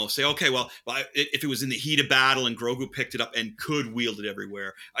say, okay, well, if it was in the heat of battle and Grogu picked it up and could wield it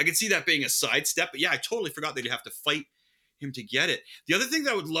everywhere, I could see that being a sidestep. But yeah, I totally forgot they'd have to fight him to get it. The other thing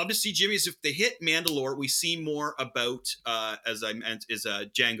that I would love to see, Jimmy, is if they hit Mandalore, we see more about,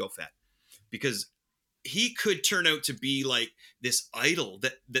 Jango Fett, because he could turn out to be like this idol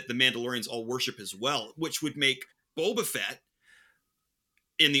that the Mandalorians all worship as well, which would make Boba Fett,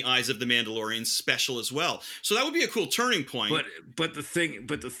 in the eyes of the Mandalorians, special as well. So that would be a cool turning point. But the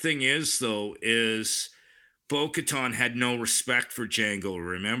thing is, though, is Bo-Katan had no respect for Jango.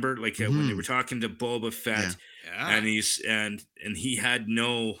 Remember, when they were talking to Boba Fett, and he had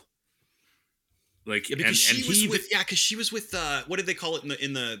no Like, Yeah, because she was with what did they call it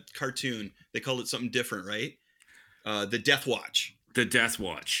in the cartoon? They called it something different, right? The Death Watch. The Death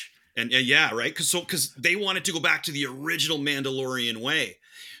Watch. And yeah, right? Because they wanted to go back to the original Mandalorian way.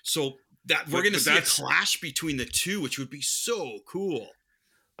 So that we're going to see a clash between the two, which would be so cool.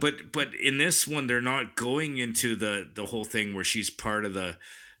 But in this one, they're not going into the whole thing where she's part of the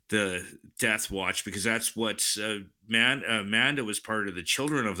Death Watch, because that's what Amanda was part of the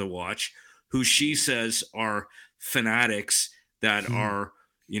Children of the Watch, who she says are fanatics that are,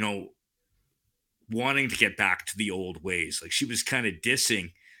 wanting to get back to the old ways. Like, she was kind of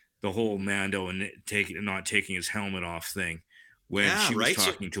dissing the whole Mando and not taking his helmet off thing when she was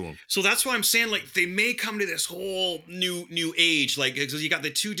talking to him. So that's why I'm saying, like, they may come to this whole new age, like, because you got the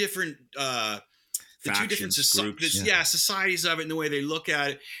two different societies of it and the way they look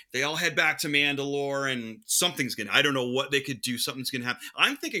at it. They all head back to Mandalore, and I don't know what they could do. Something's gonna happen.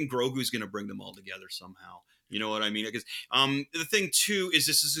 I'm thinking Grogu's gonna bring them all together somehow. You know what I mean? Because the thing too is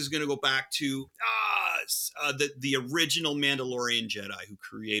this is going to go back to the original Mandalorian Jedi who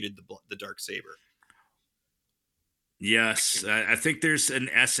created the Darksaber. Yes, I think there's an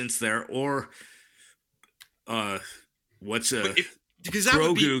essence there, or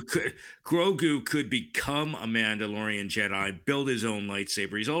Grogu could become a Mandalorian Jedi, build his own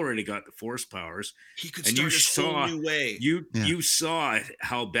lightsaber. He's already got the Force powers. He could start a whole new way. You saw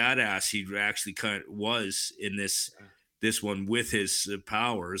how badass he actually kind of was in this one with his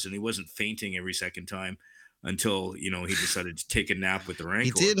powers, and he wasn't fainting every second time until he decided to take a nap with the Rancor.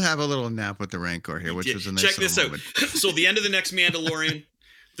 He did have a little nap with the Rancor here, which was a nice. Check this out. Moment. So the end of the next Mandalorian,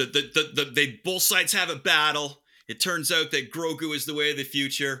 they both sides have a battle. It turns out that Grogu is the way of the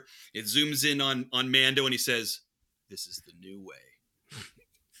future. It zooms in on Mando, and he says, "This is the new way."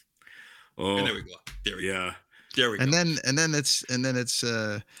 Oh, and there we go. There we go. There we go. And then it's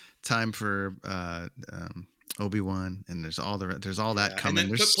time for Obi-Wan, and there's all that coming.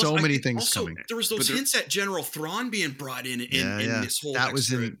 There's so many things coming. There was those hints at General Thrawn being brought in this whole. That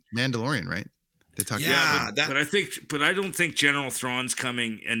was in Mandalorian, right? They talked about that. But I don't think General Thrawn's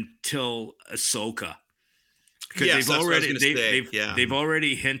coming until Ahsoka. Because they've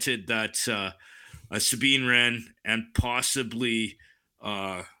already hinted that Sabine Wren and possibly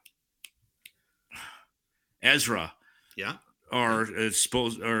Ezra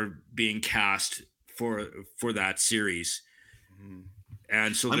are being cast for that series,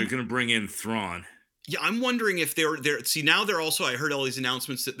 and so they're going to bring in Thrawn. Yeah, I'm wondering if they're see now they're also, I heard all these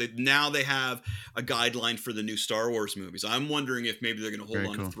announcements that they have a guideline for the new Star Wars movies. I'm wondering if maybe they're going to hold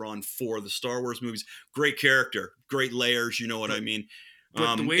on to Thrawn for the Star Wars movies. Great character, great layers, you know what I mean?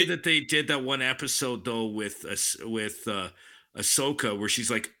 But the way that they did that one episode though with Ahsoka, where she's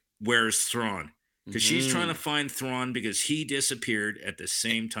like, "Where's Thrawn?" Because she's trying to find Thrawn because he disappeared at the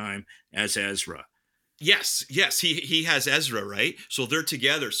same time as Ezra. Yes, he has Ezra, right? So they're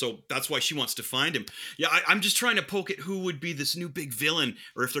together. So that's why she wants to find him. Yeah, I'm just trying to poke at who would be this new big villain,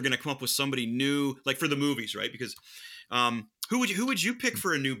 or if they're going to come up with somebody new, like for the movies, right? Because who would you pick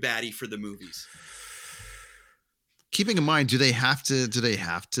for a new baddie for the movies? Keeping in mind, do they have to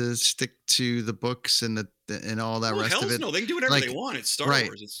stick to the books and all that rest of it? No, they can do whatever they want. It's Star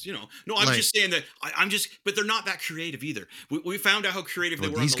Wars. It's No, I'm just saying that but they're not that creative either. We found out how creative they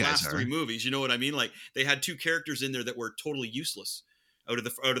were in the last three movies. You know what I mean? Like they had two characters in there that were totally useless out of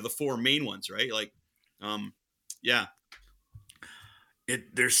the four main ones, right? Like, yeah.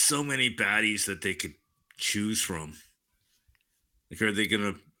 There's so many baddies that they could choose from. Like, are they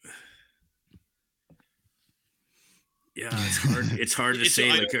gonna? Yeah, it's hard to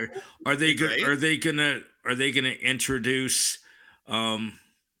say. Like, are they gonna introduce? Why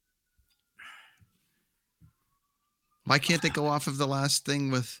can't they go off of the last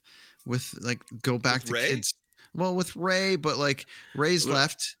thing with like go back to Rey? Kids? Well, with Rey, but like Rey's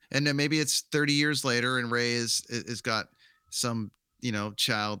left, and then maybe it's 30 years later, and Rey is got some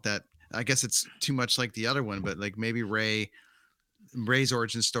child that I guess it's too much like the other one, but like maybe Rey's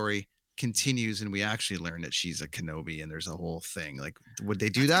origin story continues and we actually learn that she's a Kenobi and there's a whole thing. Like, would they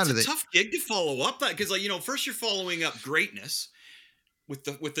do that? It's a tough gig to follow up that, because first you're following up greatness with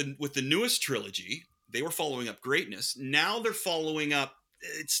the newest trilogy. They were following up greatness. Now they're following up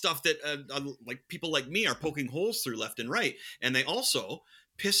stuff that like people like me are poking holes through left and right. And they also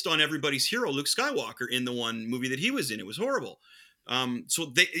pissed on everybody's hero, Luke Skywalker, in the one movie that he was in. It was horrible.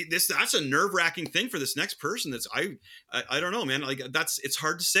 So that's a nerve-wracking thing for this next person. That's I don't know, man. Like it's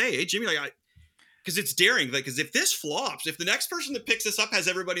hard to say, hey, Jimmy. Like because it's daring. Like, because if this flops, if the next person that picks this up has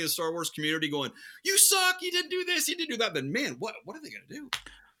everybody in the Star Wars community going, "You suck, you didn't do this, you didn't do that," then man, what are they gonna do?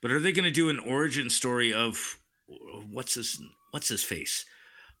 But are they gonna do an origin story of what's his face?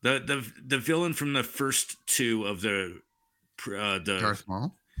 The villain from the first two of the Darth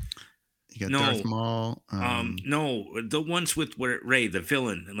Maul. You got No, Darth Maul. no, the ones with Ray, the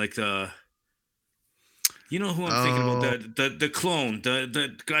villain, like you know who I'm thinking about, the clone,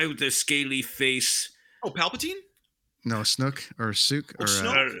 the guy with the scaly face. Oh, Palpatine? No, Snook or Sook or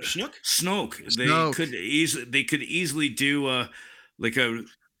Snoke? Snoke. They could easily do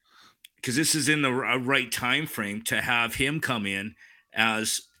because this is in the right time frame to have him come in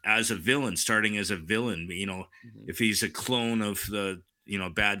as a villain, starting as a villain. You know, if he's a clone of the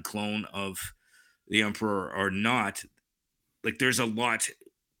bad clone of the Emperor or not. Like there's a lot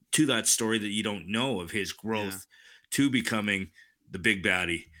to that story that you don't know of his growth to becoming the big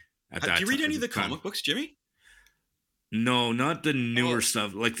baddie. Did you read any of the comic books, Jimmy? No, not the newer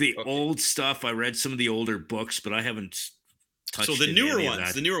stuff. Like the old stuff, I read some of the older books, but I haven't touched. So the newer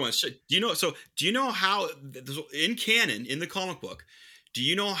ones. Do you know how in canon in the comic book? Do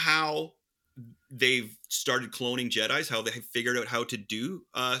you know how they've started cloning Jedis? How they figured out how to do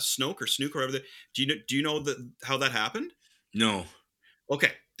Snoke or whatever? Do you know how that happened? No.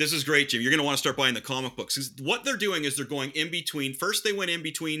 Okay, this is great, Jim. You're going to want to start buying the comic books. What they're doing is they're going in between. First, they went in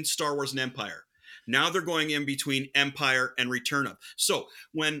between Star Wars and Empire. Now they're going in between Empire and Return of. So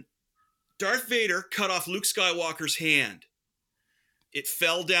when Darth Vader cut off Luke Skywalker's hand, it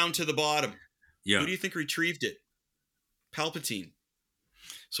fell down to the bottom. Yeah. Who do you think retrieved it? Palpatine.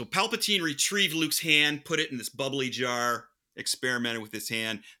 So Palpatine retrieved Luke's hand, put it in this bubbly jar, experimented with his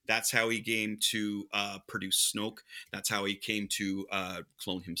hand. That's how he came to produce Snoke. That's how he came to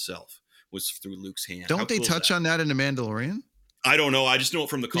clone himself, was through Luke's hand. Don't they touch on that in The Mandalorian? I don't know. I just know it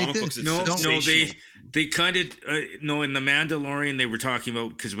from the comic books. No, they kind of in the Mandalorian they were talking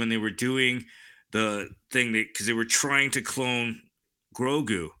about, because when they were doing the thing, because they were trying to clone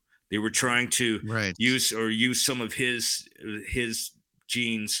Grogu, they were trying to use some of his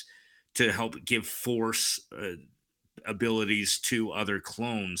genes to help give Force abilities to other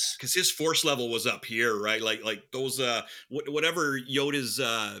clones, because his Force level was up here, right? Like those whatever Yoda's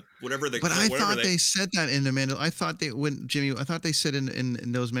whatever they. But I thought they said that in the Mandalorian. I thought they said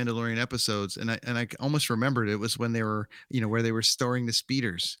in those Mandalorian episodes, and I almost remembered it was when they were where they were storing the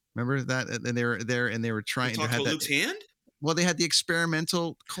speeders. Remember that? And they were there and they were trying to have Luke's hand. Well, they had the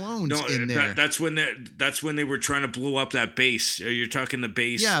experimental clones in there. That's when they were trying to blow up that base. You're talking the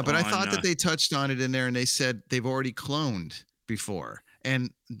base. Yeah, but I thought that they touched on it in there, and they said they've already cloned before, and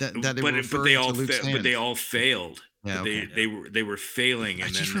that they were referring to Luke's hand. But they all failed. Yeah, they were failing. And I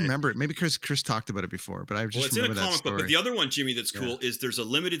just remember it. Maybe Chris talked about it before, but I just it's remember in a comic book. But the other one, Jimmy, that's cool is there's a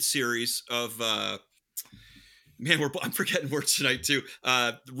limited series of. I'm forgetting words tonight too.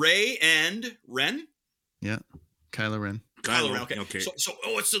 Rey and Ren. Yeah, Kylo Ren. Kylo Ren. Okay. So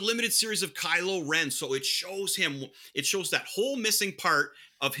it's a limited series of Kylo Ren. So it shows that whole missing part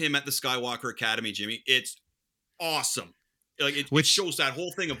of him at the Skywalker Academy, Jimmy. It's awesome. Like it shows that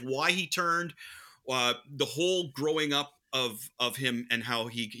whole thing of why he turned, the whole growing up of him and how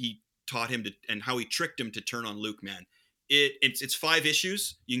he taught him to, and how he tricked him to turn on Luke, man. It's 5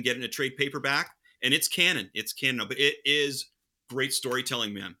 issues. You can get it in a trade paperback, and it's canon. It's canon, but it is great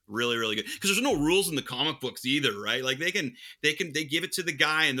storytelling, man. Really, really good. Because there's no rules in the comic books either, right? Like they give it to the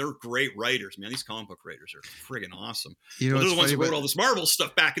guy, and they're great writers, man. These comic book writers are friggin' awesome. They're the ones who wrote all this Marvel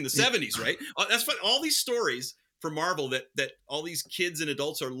stuff back in the 70s, right? That's fun. All these stories for Marvel that all these kids and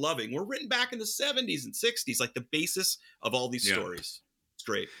adults are loving were written back in the 70s and 60s, like the basis of all these stories. It's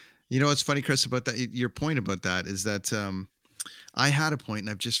great. You know what's funny, Chris, about that? Your point about that is that I had a point and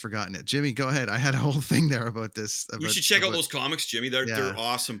I've just forgotten it. Jimmy, go ahead. I had a whole thing there about this. You should check out those comics, Jimmy. They're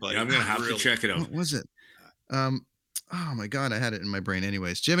awesome, buddy. Yeah, I'm gonna have to check it out. What was it? Oh my God, I had it in my brain.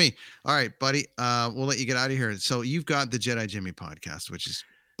 Anyways, Jimmy. All right, buddy. We'll let you get out of here. So you've got the Jedi Jimmy podcast, which is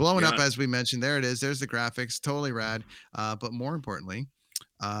blowing up, as we mentioned. There it is. There's the graphics. Totally rad. But more importantly,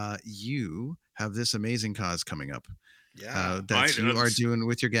 you have this amazing cause coming up. That you are doing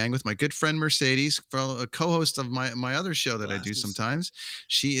with your gang, with my good friend Mercedes, a co-host of my other show that I do sometimes.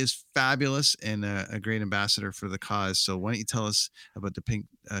 She is fabulous and a great ambassador for the cause. So why don't you tell us about the pink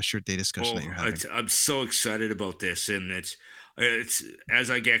shirt day discussion that you're having? I'm so excited about this, and it's as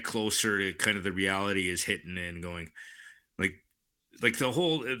I get closer to kind of the reality is hitting and going, like the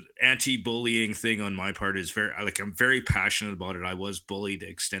whole anti-bullying thing on my part is I'm very passionate about it. I was bullied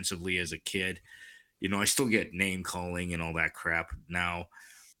extensively as a kid. I still get name calling and all that crap now,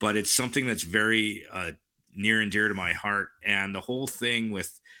 but it's something that's very near and dear to my heart. And the whole thing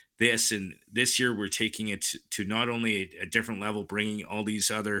with this, and this year we're taking it to not only a different level, bringing all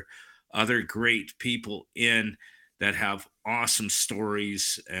these other great people in that have awesome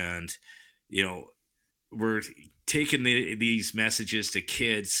stories, and we're taken these messages to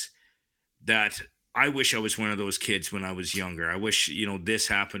kids that I wish I was one of those kids when I was younger. I wish, this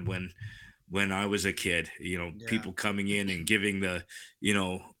happened when I was a kid, people coming in and giving the,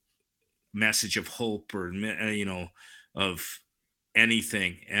 message of hope or, of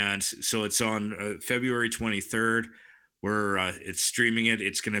anything. And so it's on February 23rd. It's streaming it.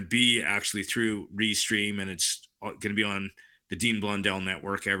 It's going to be actually through Restream, and it's going to be on the Dean Blundell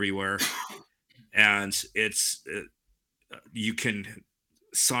Network everywhere. And it's you can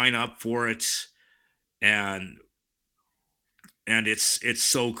sign up for it, and it's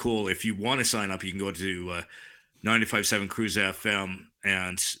so cool. If you want to sign up, you can go to 95.7 Cruz FM,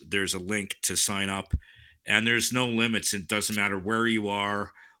 and there's a link to sign up. And there's no limits. It doesn't matter where you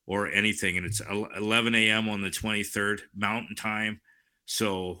are or anything. And it's 11 a.m. on the 23rd Mountain Time.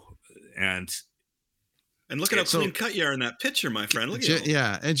 So, and look at how clean cut you are in that picture, my friend. Look at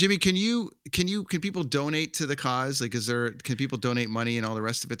yeah. And Jimmy, can people donate to the cause? Like, can people donate money and all the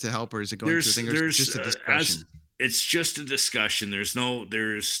rest of it to help, or is it going to thing? There's just a discussion. It's just a discussion. There's no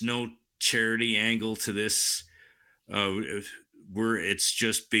charity angle to this. It's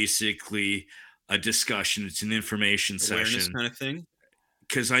just basically a discussion. It's an information session kind of thing.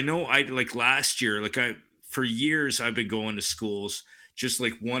 Because I know last year, for years I've been going to schools just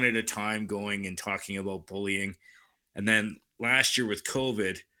one at a time, going and talking about bullying. And then last year with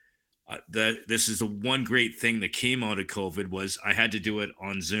COVID, this is the one great thing that came out of COVID was I had to do it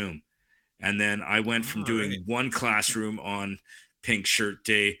on Zoom. And then I went from doing one classroom on Pink Shirt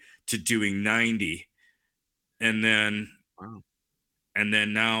Day to doing 90. And then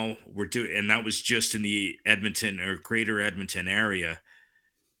now we're doing, and that was just in the Edmonton or greater Edmonton area.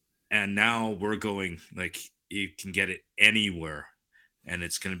 And now we're going, you can get it anywhere, and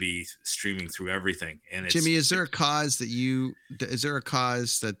it's going to be streaming through everything. And Jimmy, is there a cause that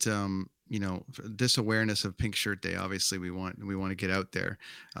this awareness of Pink Shirt Day, obviously we want to get out there.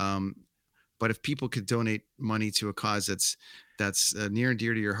 But if people could donate money to a cause that's near and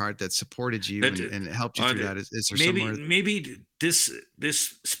dear to your heart, that supported you and helped you through that, is there maybe this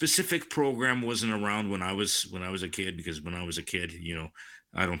specific program wasn't around when I was a kid, because when I was a kid,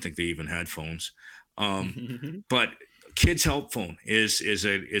 I don't think they even had phones. But Kids Help Phone is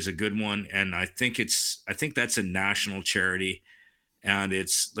a good one, and I think that's a national charity, and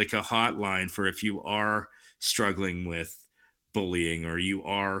it's like a hotline for if you are struggling with bullying, or you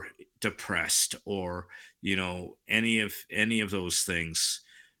are depressed, or any of those things,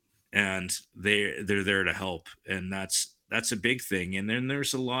 and they're there to help. And that's a big thing. And then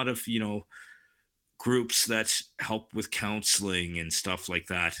there's a lot of groups that help with counseling and stuff like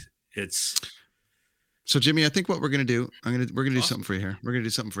that. So Jimmy, I think what we're gonna do, we're gonna do something for you here. We're gonna do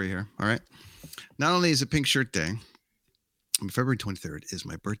something for you here. All right. Not only is it Pink Shirt Day, February 23rd is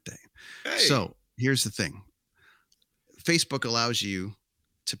my birthday. Hey. So here's the thing. Facebook allows you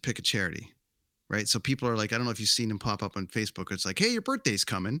to pick a charity, right? So people are like, I don't know if you've seen them pop up on Facebook. It's like, hey, your birthday's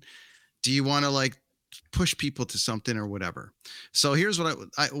coming. Do you want to push people to something or whatever? So here's what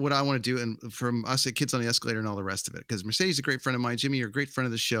I want to do. And from us at Kids on the Escalator and all the rest of it, because Mercedes is a great friend of mine. Jimmy, you're a great friend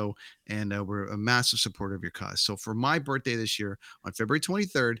of the show, and we're a massive supporter of your cause. So for my birthday this year on February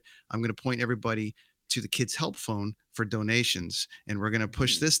 23rd, I'm going to point everybody to the Kids Help Phone for donations, and we're going to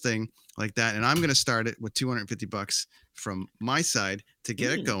push this thing like that. And I'm going to start it with $250 from my side to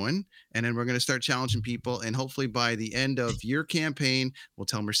get it going, and then we're going to start challenging people, and hopefully by the end of your campaign, we'll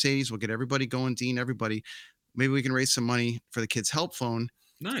tell Mercedes, we'll get everybody going, Dean, everybody, maybe we can raise some money for the Kids Help Phone.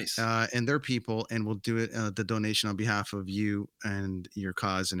 Nice. And their people, and we'll do it the donation on behalf of you and your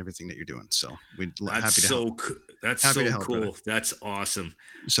cause and everything that you're doing. So we'd happy to help. That's happy so cool. Brother. That's awesome.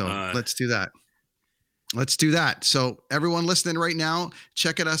 So let's do that. Let's do that. So everyone listening right now,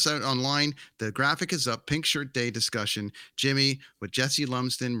 checking us out online. The graphic is up. Pink Shirt Day discussion. Jimmy with Jesse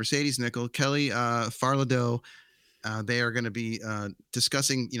Lumsden, Mercedes Nickel, Kelly Farladeau. They are going to be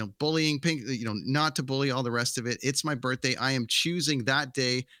discussing, bullying, not to bully, all the rest of it. It's my birthday. I am choosing that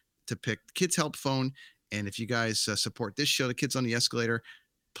day to pick Kids Help Phone. And if you guys support this show, the Kids on the Escalator,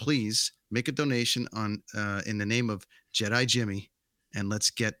 please make a donation in the name of Jedi Jimmy. And let's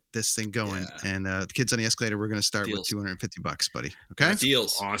get this thing going. Yeah. And the Kids on the Escalator, we're going to start with $250, buddy. Okay.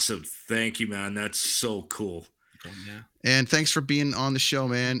 Deals. Awesome. Thank you, man. That's so cool. Yeah. And thanks for being on the show,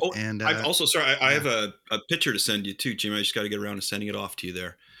 man. Oh, and I'm also sorry. I have a picture to send you too, Jim. I just got to get around to sending it off to you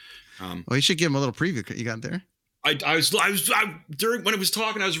there. Well, you should give him a little preview. You got there? I was during when it was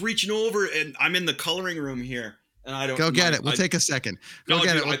talking, I was reaching over, and I'm in the coloring room here. And I don't go get it. We'll take a second. Go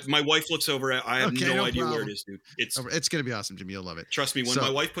get it. My wife looks over. I have no idea where it is, dude. It's gonna be awesome, Jimmy. You'll love it. Trust me. When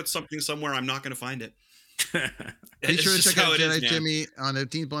my wife puts something somewhere, I'm not gonna find it. Be sure to just check how out it is, Jedi man. Jimmy on the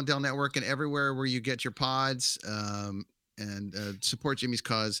Dean Blundell Network and everywhere where you get your pods. And support Jimmy's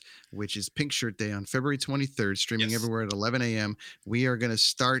cause, which is Pink Shirt Day on February 23rd, streaming Yes. everywhere at 11 a.m. We are going to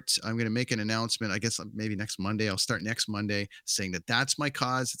start. I'm going to make an announcement. I guess maybe next Monday. I'll start next Monday saying that that's my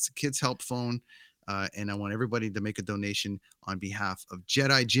cause. It's a Kids Help Phone. And I want everybody to make a donation on behalf of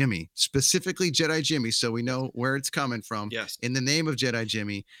Jedi Jimmy, specifically Jedi Jimmy, so we know where it's coming from. Yes. In the name of Jedi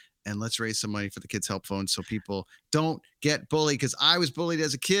Jimmy. And let's raise some money for the Kids Help Phone so people don't get bullied, because I was bullied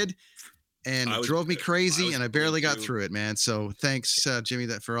as a kid. And it drove me crazy, and I barely got through it, man. So thanks, Jimmy,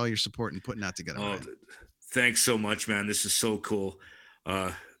 for all your support and putting that together. Oh, man. Thanks so much, man. This is so cool.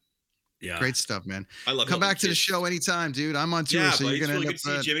 Yeah, great stuff, man. I love. Come back to the show anytime, dude. I'm on tour, so buddy, you're gonna really end good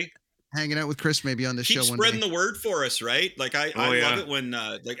to up see you, Jimmy. hanging out with Chris maybe on the show. Keep One spreading day. the word for us, right? Like I yeah. love it when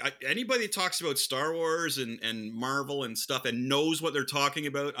anybody that talks about Star Wars and Marvel and stuff and knows what they're talking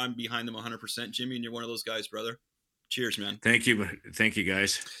about. I'm behind them 100%, Jimmy, and you're one of those guys, brother. Cheers, man. Thank you,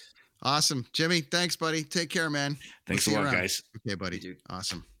 guys. Awesome, Jimmy. Thanks, buddy. Take care, man. Thanks We'll a see you lot, around. guys. Okay, buddy. Dude.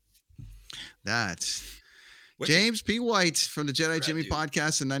 Awesome. That's What- James P. White from the Jedi Crap, Jimmy dude.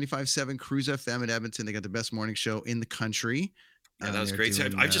 Podcast and 95.7 Cruz FM in Edmonton. They got the best morning show in the country. Yeah, that was they're great.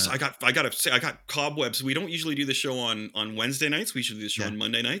 doing, I gotta say, I got cobwebs. We don't usually do the show on Wednesday nights. We usually do the show on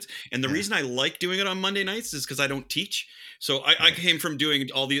Monday nights. And the reason I like doing it on Monday nights is because I don't teach. So I came from doing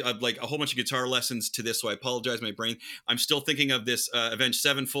all the like a whole bunch of guitar lessons to this. So I apologize, my brain. I'm still thinking of this Avenged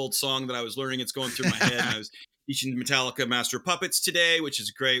Sevenfold song that I was learning. It's going through my head. And I was teaching Metallica Master of Puppets today, which is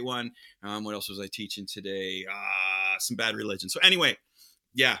a great one. What else was I teaching today? Some Bad Religion. So anyway,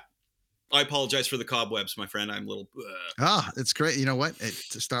 yeah. I apologize for the cobwebs, my friend. I'm a little. It's great. You know what?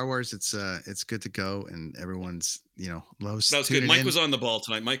 Star Wars. It's good to go, and everyone's loves. That was good. Mike in. was on the ball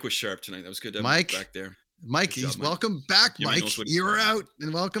tonight. Mike was sharp tonight. That was good to have Mike back there. Mike, Good job, Mike. welcome back, Jimmy Mike. knows what You were he's out,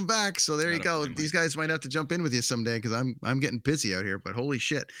 and welcome back. So there you Shout go. out to Mike. These guys might have to jump in with you someday because I'm getting busy out here. But holy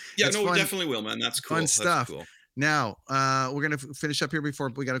shit! Yeah, It's no, fun. we definitely will, man. That's cool. Fun That's stuff. cool. Now, we're gonna finish up here before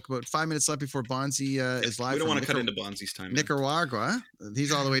we got about 5 minutes left before Bonzi is live. We don't from want to cut into Bonzi's time. man. Nicaragua.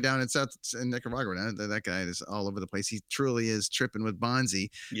 He's all the way down in Nicaragua now. That guy is all over the place. He truly is tripping with Bonzi.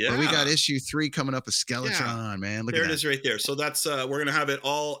 Yeah. But we got issue 3 coming up with Skeletron, man. Look There at it that. is right there. So that's we're gonna have it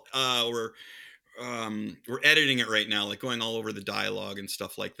all. We're editing it right now, like going all over the dialogue and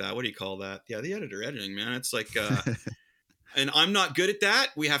stuff like that. What do you call that? Yeah, the editing, man. It's like, and I'm not good at that.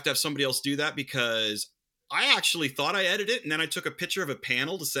 We have to have somebody else do that because I actually thought I edited it, and then I took a picture of a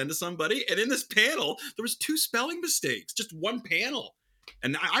panel to send to somebody, and in this panel there was 2 spelling mistakes, just one panel,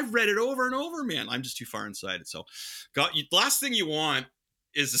 and I've read it over and over, man. I'm just too far inside it. So, the last thing you want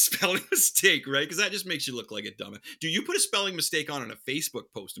is a spelling mistake, right? Because that just makes you look like a dumb. Do you put a spelling mistake on a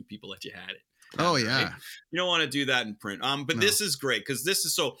Facebook post and people let you had it? Oh yeah. Right? You don't want to do that in print. But No. this is great because this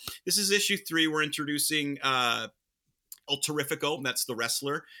is issue 3. We're introducing El Terrifico. That's the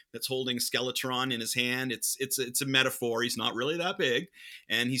wrestler that's holding Skeletron in his hand. It's a metaphor. He's not really that big,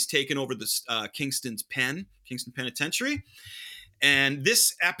 and he's taken over this Kingston Penitentiary. And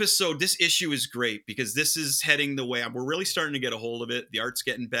this issue is great because this is heading the way. We're really starting to get a hold of it. The art's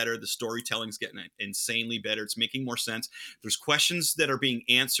getting better. The storytelling's getting insanely better. It's making more sense. There's questions that are being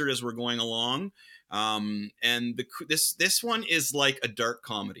answered as we're going along. And this one is like a dark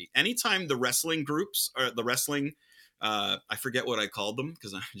comedy. Anytime the wrestling groups or the wrestling, I forget what I called them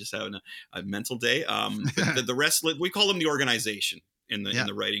because I'm just having a mental day. The wrestling, we call them the organization. In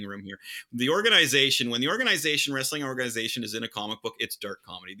the writing room here, when the wrestling organization is in a comic book, it's dark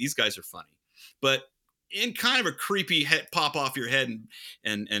comedy. These guys are funny, but in kind of a creepy pop off your head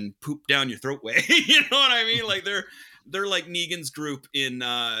and poop down your throat way. You know what I mean? Like they're like Negan's group in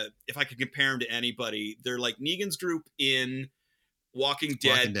if I could compare them to anybody, they're like Negan's group in Walking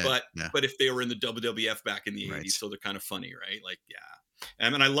Dead. But if they were in the WWF back in the 80s, so they're kind of funny, right? Like, yeah.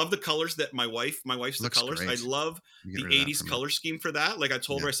 And I love the colors that my wife's the colors. Great. I love the 80s color scheme for that. Like I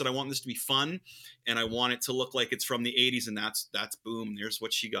told her, I said, I want this to be fun and I want it to look like it's from the 80s. And that's boom. There's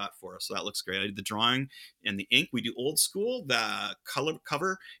what she got for us. So that looks great. I did the drawing and the ink. We do old school. The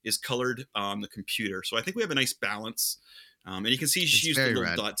cover is colored on the computer. So I think we have a nice balance. And you can see she used the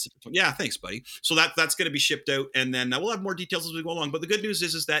little dots. Yeah, thanks, buddy. So that's going to be shipped out. And then we'll have more details as we go along. But the good news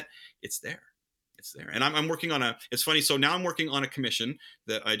is that it's there. It's there. And I'm working on it's funny. So now I'm working on a commission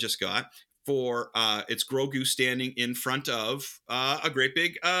that I just got for, it's Grogu standing in front of a great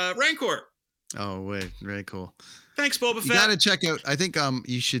big Rancor. Oh, wait. Very cool. Thanks, Boba Fett. You got to check out. I think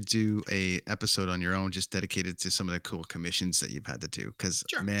you should do a episode on your own, just dedicated to some of the cool commissions that you've had to do. Because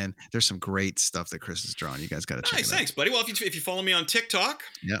man, there's some great stuff that Chris has drawn. You guys got to check it out. Thanks, buddy. Well, if you follow me on TikTok,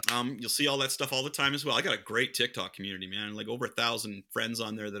 yeah, you'll see all that stuff all the time as well. I got a great TikTok community, man. Like over 1,000 friends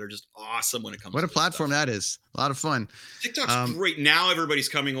on there that are just awesome when it comes. What to a platform that is! A lot of fun. TikTok's great. Now everybody's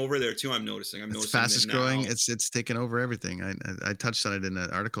coming over there too. I'm noticing. It's fastest growing. It's taken over everything. I touched on it in an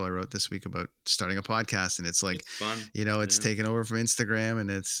article I wrote this week about starting a podcast, and it's like, it's fun. It's taken over from Instagram,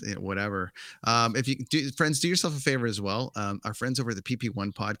 and it's whatever. If you do, friends, do yourself a favor as well. Our friends over at the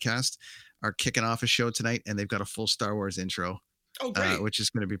PP1 podcast are kicking off a show tonight, and they've got a full Star Wars intro. Oh, great. Which is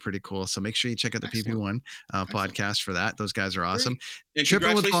going to be pretty cool. So make sure you check out the PP1 podcast for that. Those guys are awesome. And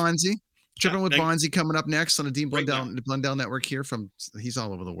Tripping with Bonzi. Bonzi coming up next on the Dean Blundell Network here he's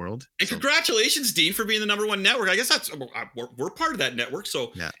all over the world. And congratulations, Dean, for being the #1 network. I guess we're part of that network.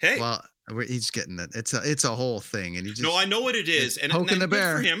 So hey. Well, he's getting it. It's a whole thing, and no, I know what it is, and poking the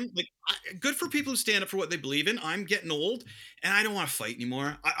bear. Good for him. Like, good for people who stand up for what they believe in. I'm getting old, and I don't want to fight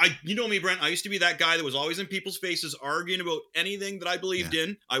anymore. You know me, Brent. I used to be that guy that was always in people's faces arguing about anything that I believed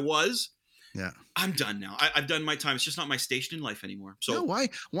in. I was. Yeah. I'm done now. I've done my time. It's just not my station in life anymore. So no,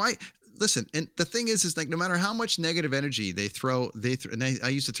 why? Listen, and the thing is like no matter how much negative energy they throw, and I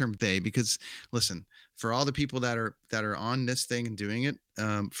use the term they because listen, for all the people that are on this thing and doing it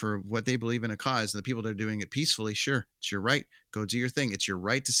for what they believe in a cause, and the people that are doing it peacefully, sure, it's your right. Go do your thing. It's your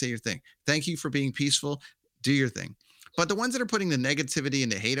right to say your thing. Thank you for being peaceful. Do your thing. But the ones that are putting the negativity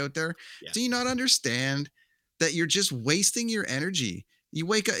and the hate out there, do you not understand that you're just wasting your energy? You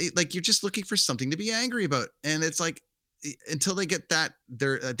wake up like you're just looking for something to be angry about, and it's like, until they get that,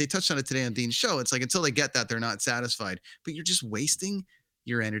 they touched on it today on Dean's show. It's like until they get that, they're not satisfied. But you're just wasting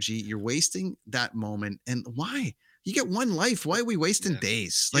your energy. You're wasting that moment. And why? You get one life. Why are we wasting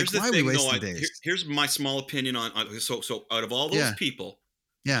days? Like, why are we wasting days? Here's my small opinion on so out of all those people,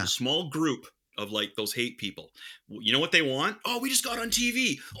 a small group of like those hate people. You know what they want? Oh, we just got on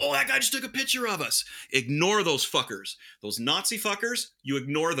TV. Oh, that guy just took a picture of us. Ignore those fuckers. Those Nazi fuckers, you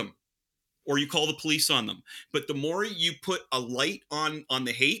ignore them. Or you call the police on them. But the more you put a light on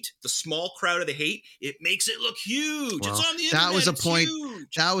the hate, the small crowd of the hate, it makes it look huge. Well, it's on the internet. That was a point.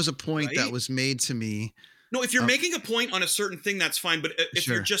 Huge, that was a point that was made to me. No, if you're making a point on a certain thing, that's fine. But if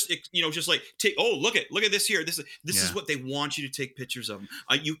you're just, just like look at this here. This is what they want you to take pictures of them.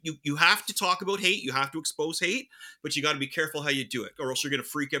 You have to talk about hate. You have to expose hate, but you got to be careful how you do it, or else you're going to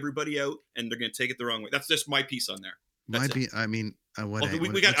freak everybody out and they're going to take it the wrong way. That's just my piece on there. I'm sorry,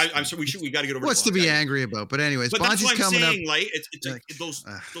 we got to get over. What's to be angry about? But anyways, but Bonzi's that's what I'm coming saying, up. Like, it's like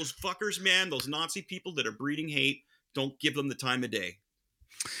those fuckers, man. Those Nazi people that are breeding hate. Don't give them the time of day.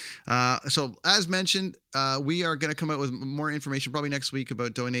 So as mentioned, we are going to come out with more information probably next week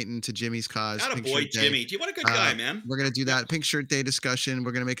about donating to Jimmy's cause. Attaboy, Jimmy. What a good guy, man. We're going to do that Pink Shirt Day discussion.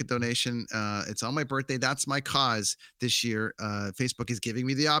 We're going to make a donation. It's on my birthday. That's my cause this year. Facebook is giving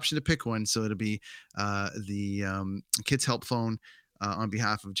me the option to pick one. So it'll be the Kids Help Phone on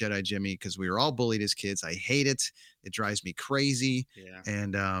behalf of Jedi Jimmy, because we were all bullied as kids. I hate it. It drives me crazy. Yeah.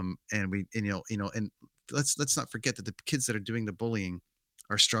 And let's not forget that the kids that are doing the bullying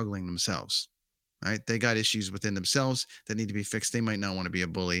are struggling themselves, right? They got issues within themselves that need to be fixed. They might not want to be a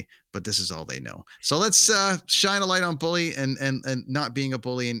bully, but this is all they know. So let's shine a light on bully and not being a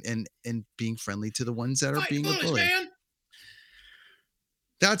bully and being friendly to the ones that are being a bully. Man.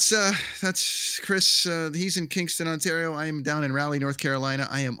 That's Chris. He's in Kingston, Ontario. I am down in Raleigh, North Carolina.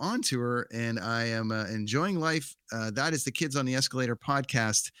 I am on tour and I am enjoying life. That is the Kids on the Escalator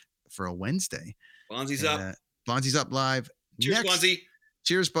podcast for a Wednesday. Bonzi's up. Bonzi's up live. Cheers, Bonzi.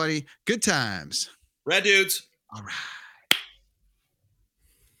 Cheers, buddy. Good times. Rad dudes. All right.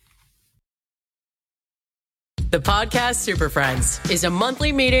 The Podcast Super Friends is a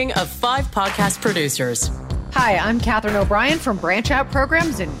monthly meeting of 5 podcast producers. Hi, I'm Catherine O'Brien from Branch Out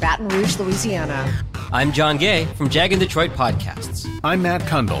Programs in Baton Rouge, Louisiana. I'm John Gay from Jag and Detroit Podcasts. I'm Matt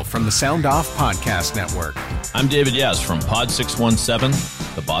Kundle from the Sound Off Podcast Network. I'm David Yaz from Pod 617,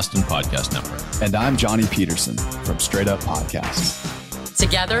 the Boston Podcast Network. And I'm Johnny Peterson from Straight Up Podcasts.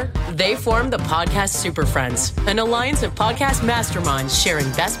 Together, they form the Podcast Super Friends, an alliance of podcast masterminds sharing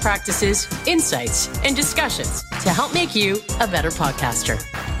best practices, insights, and discussions to help make you a better podcaster.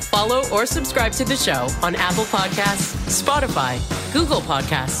 Follow or subscribe to the show on Apple Podcasts, Spotify, Google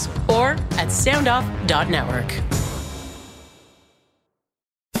Podcasts, or at soundoff.network.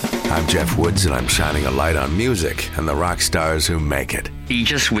 I'm Jeff Woods, and I'm shining a light on music and the rock stars who make it. He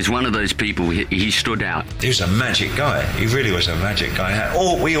just was one of those people, he stood out. He was a magic guy. He really was a magic guy.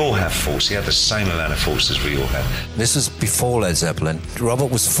 We all have faults. He had the same amount of faults as we all had. This was before Led Zeppelin.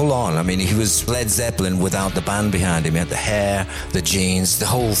 Robert was full on. I mean, he was Led Zeppelin without the band behind him. He had the hair, the jeans, the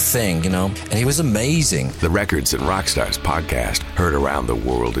whole thing, and he was amazing. The Records and Rockstars podcast, heard around the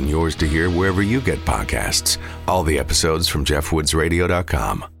world and yours to hear wherever you get podcasts. All the episodes from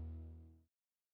JeffWoodsRadio.com.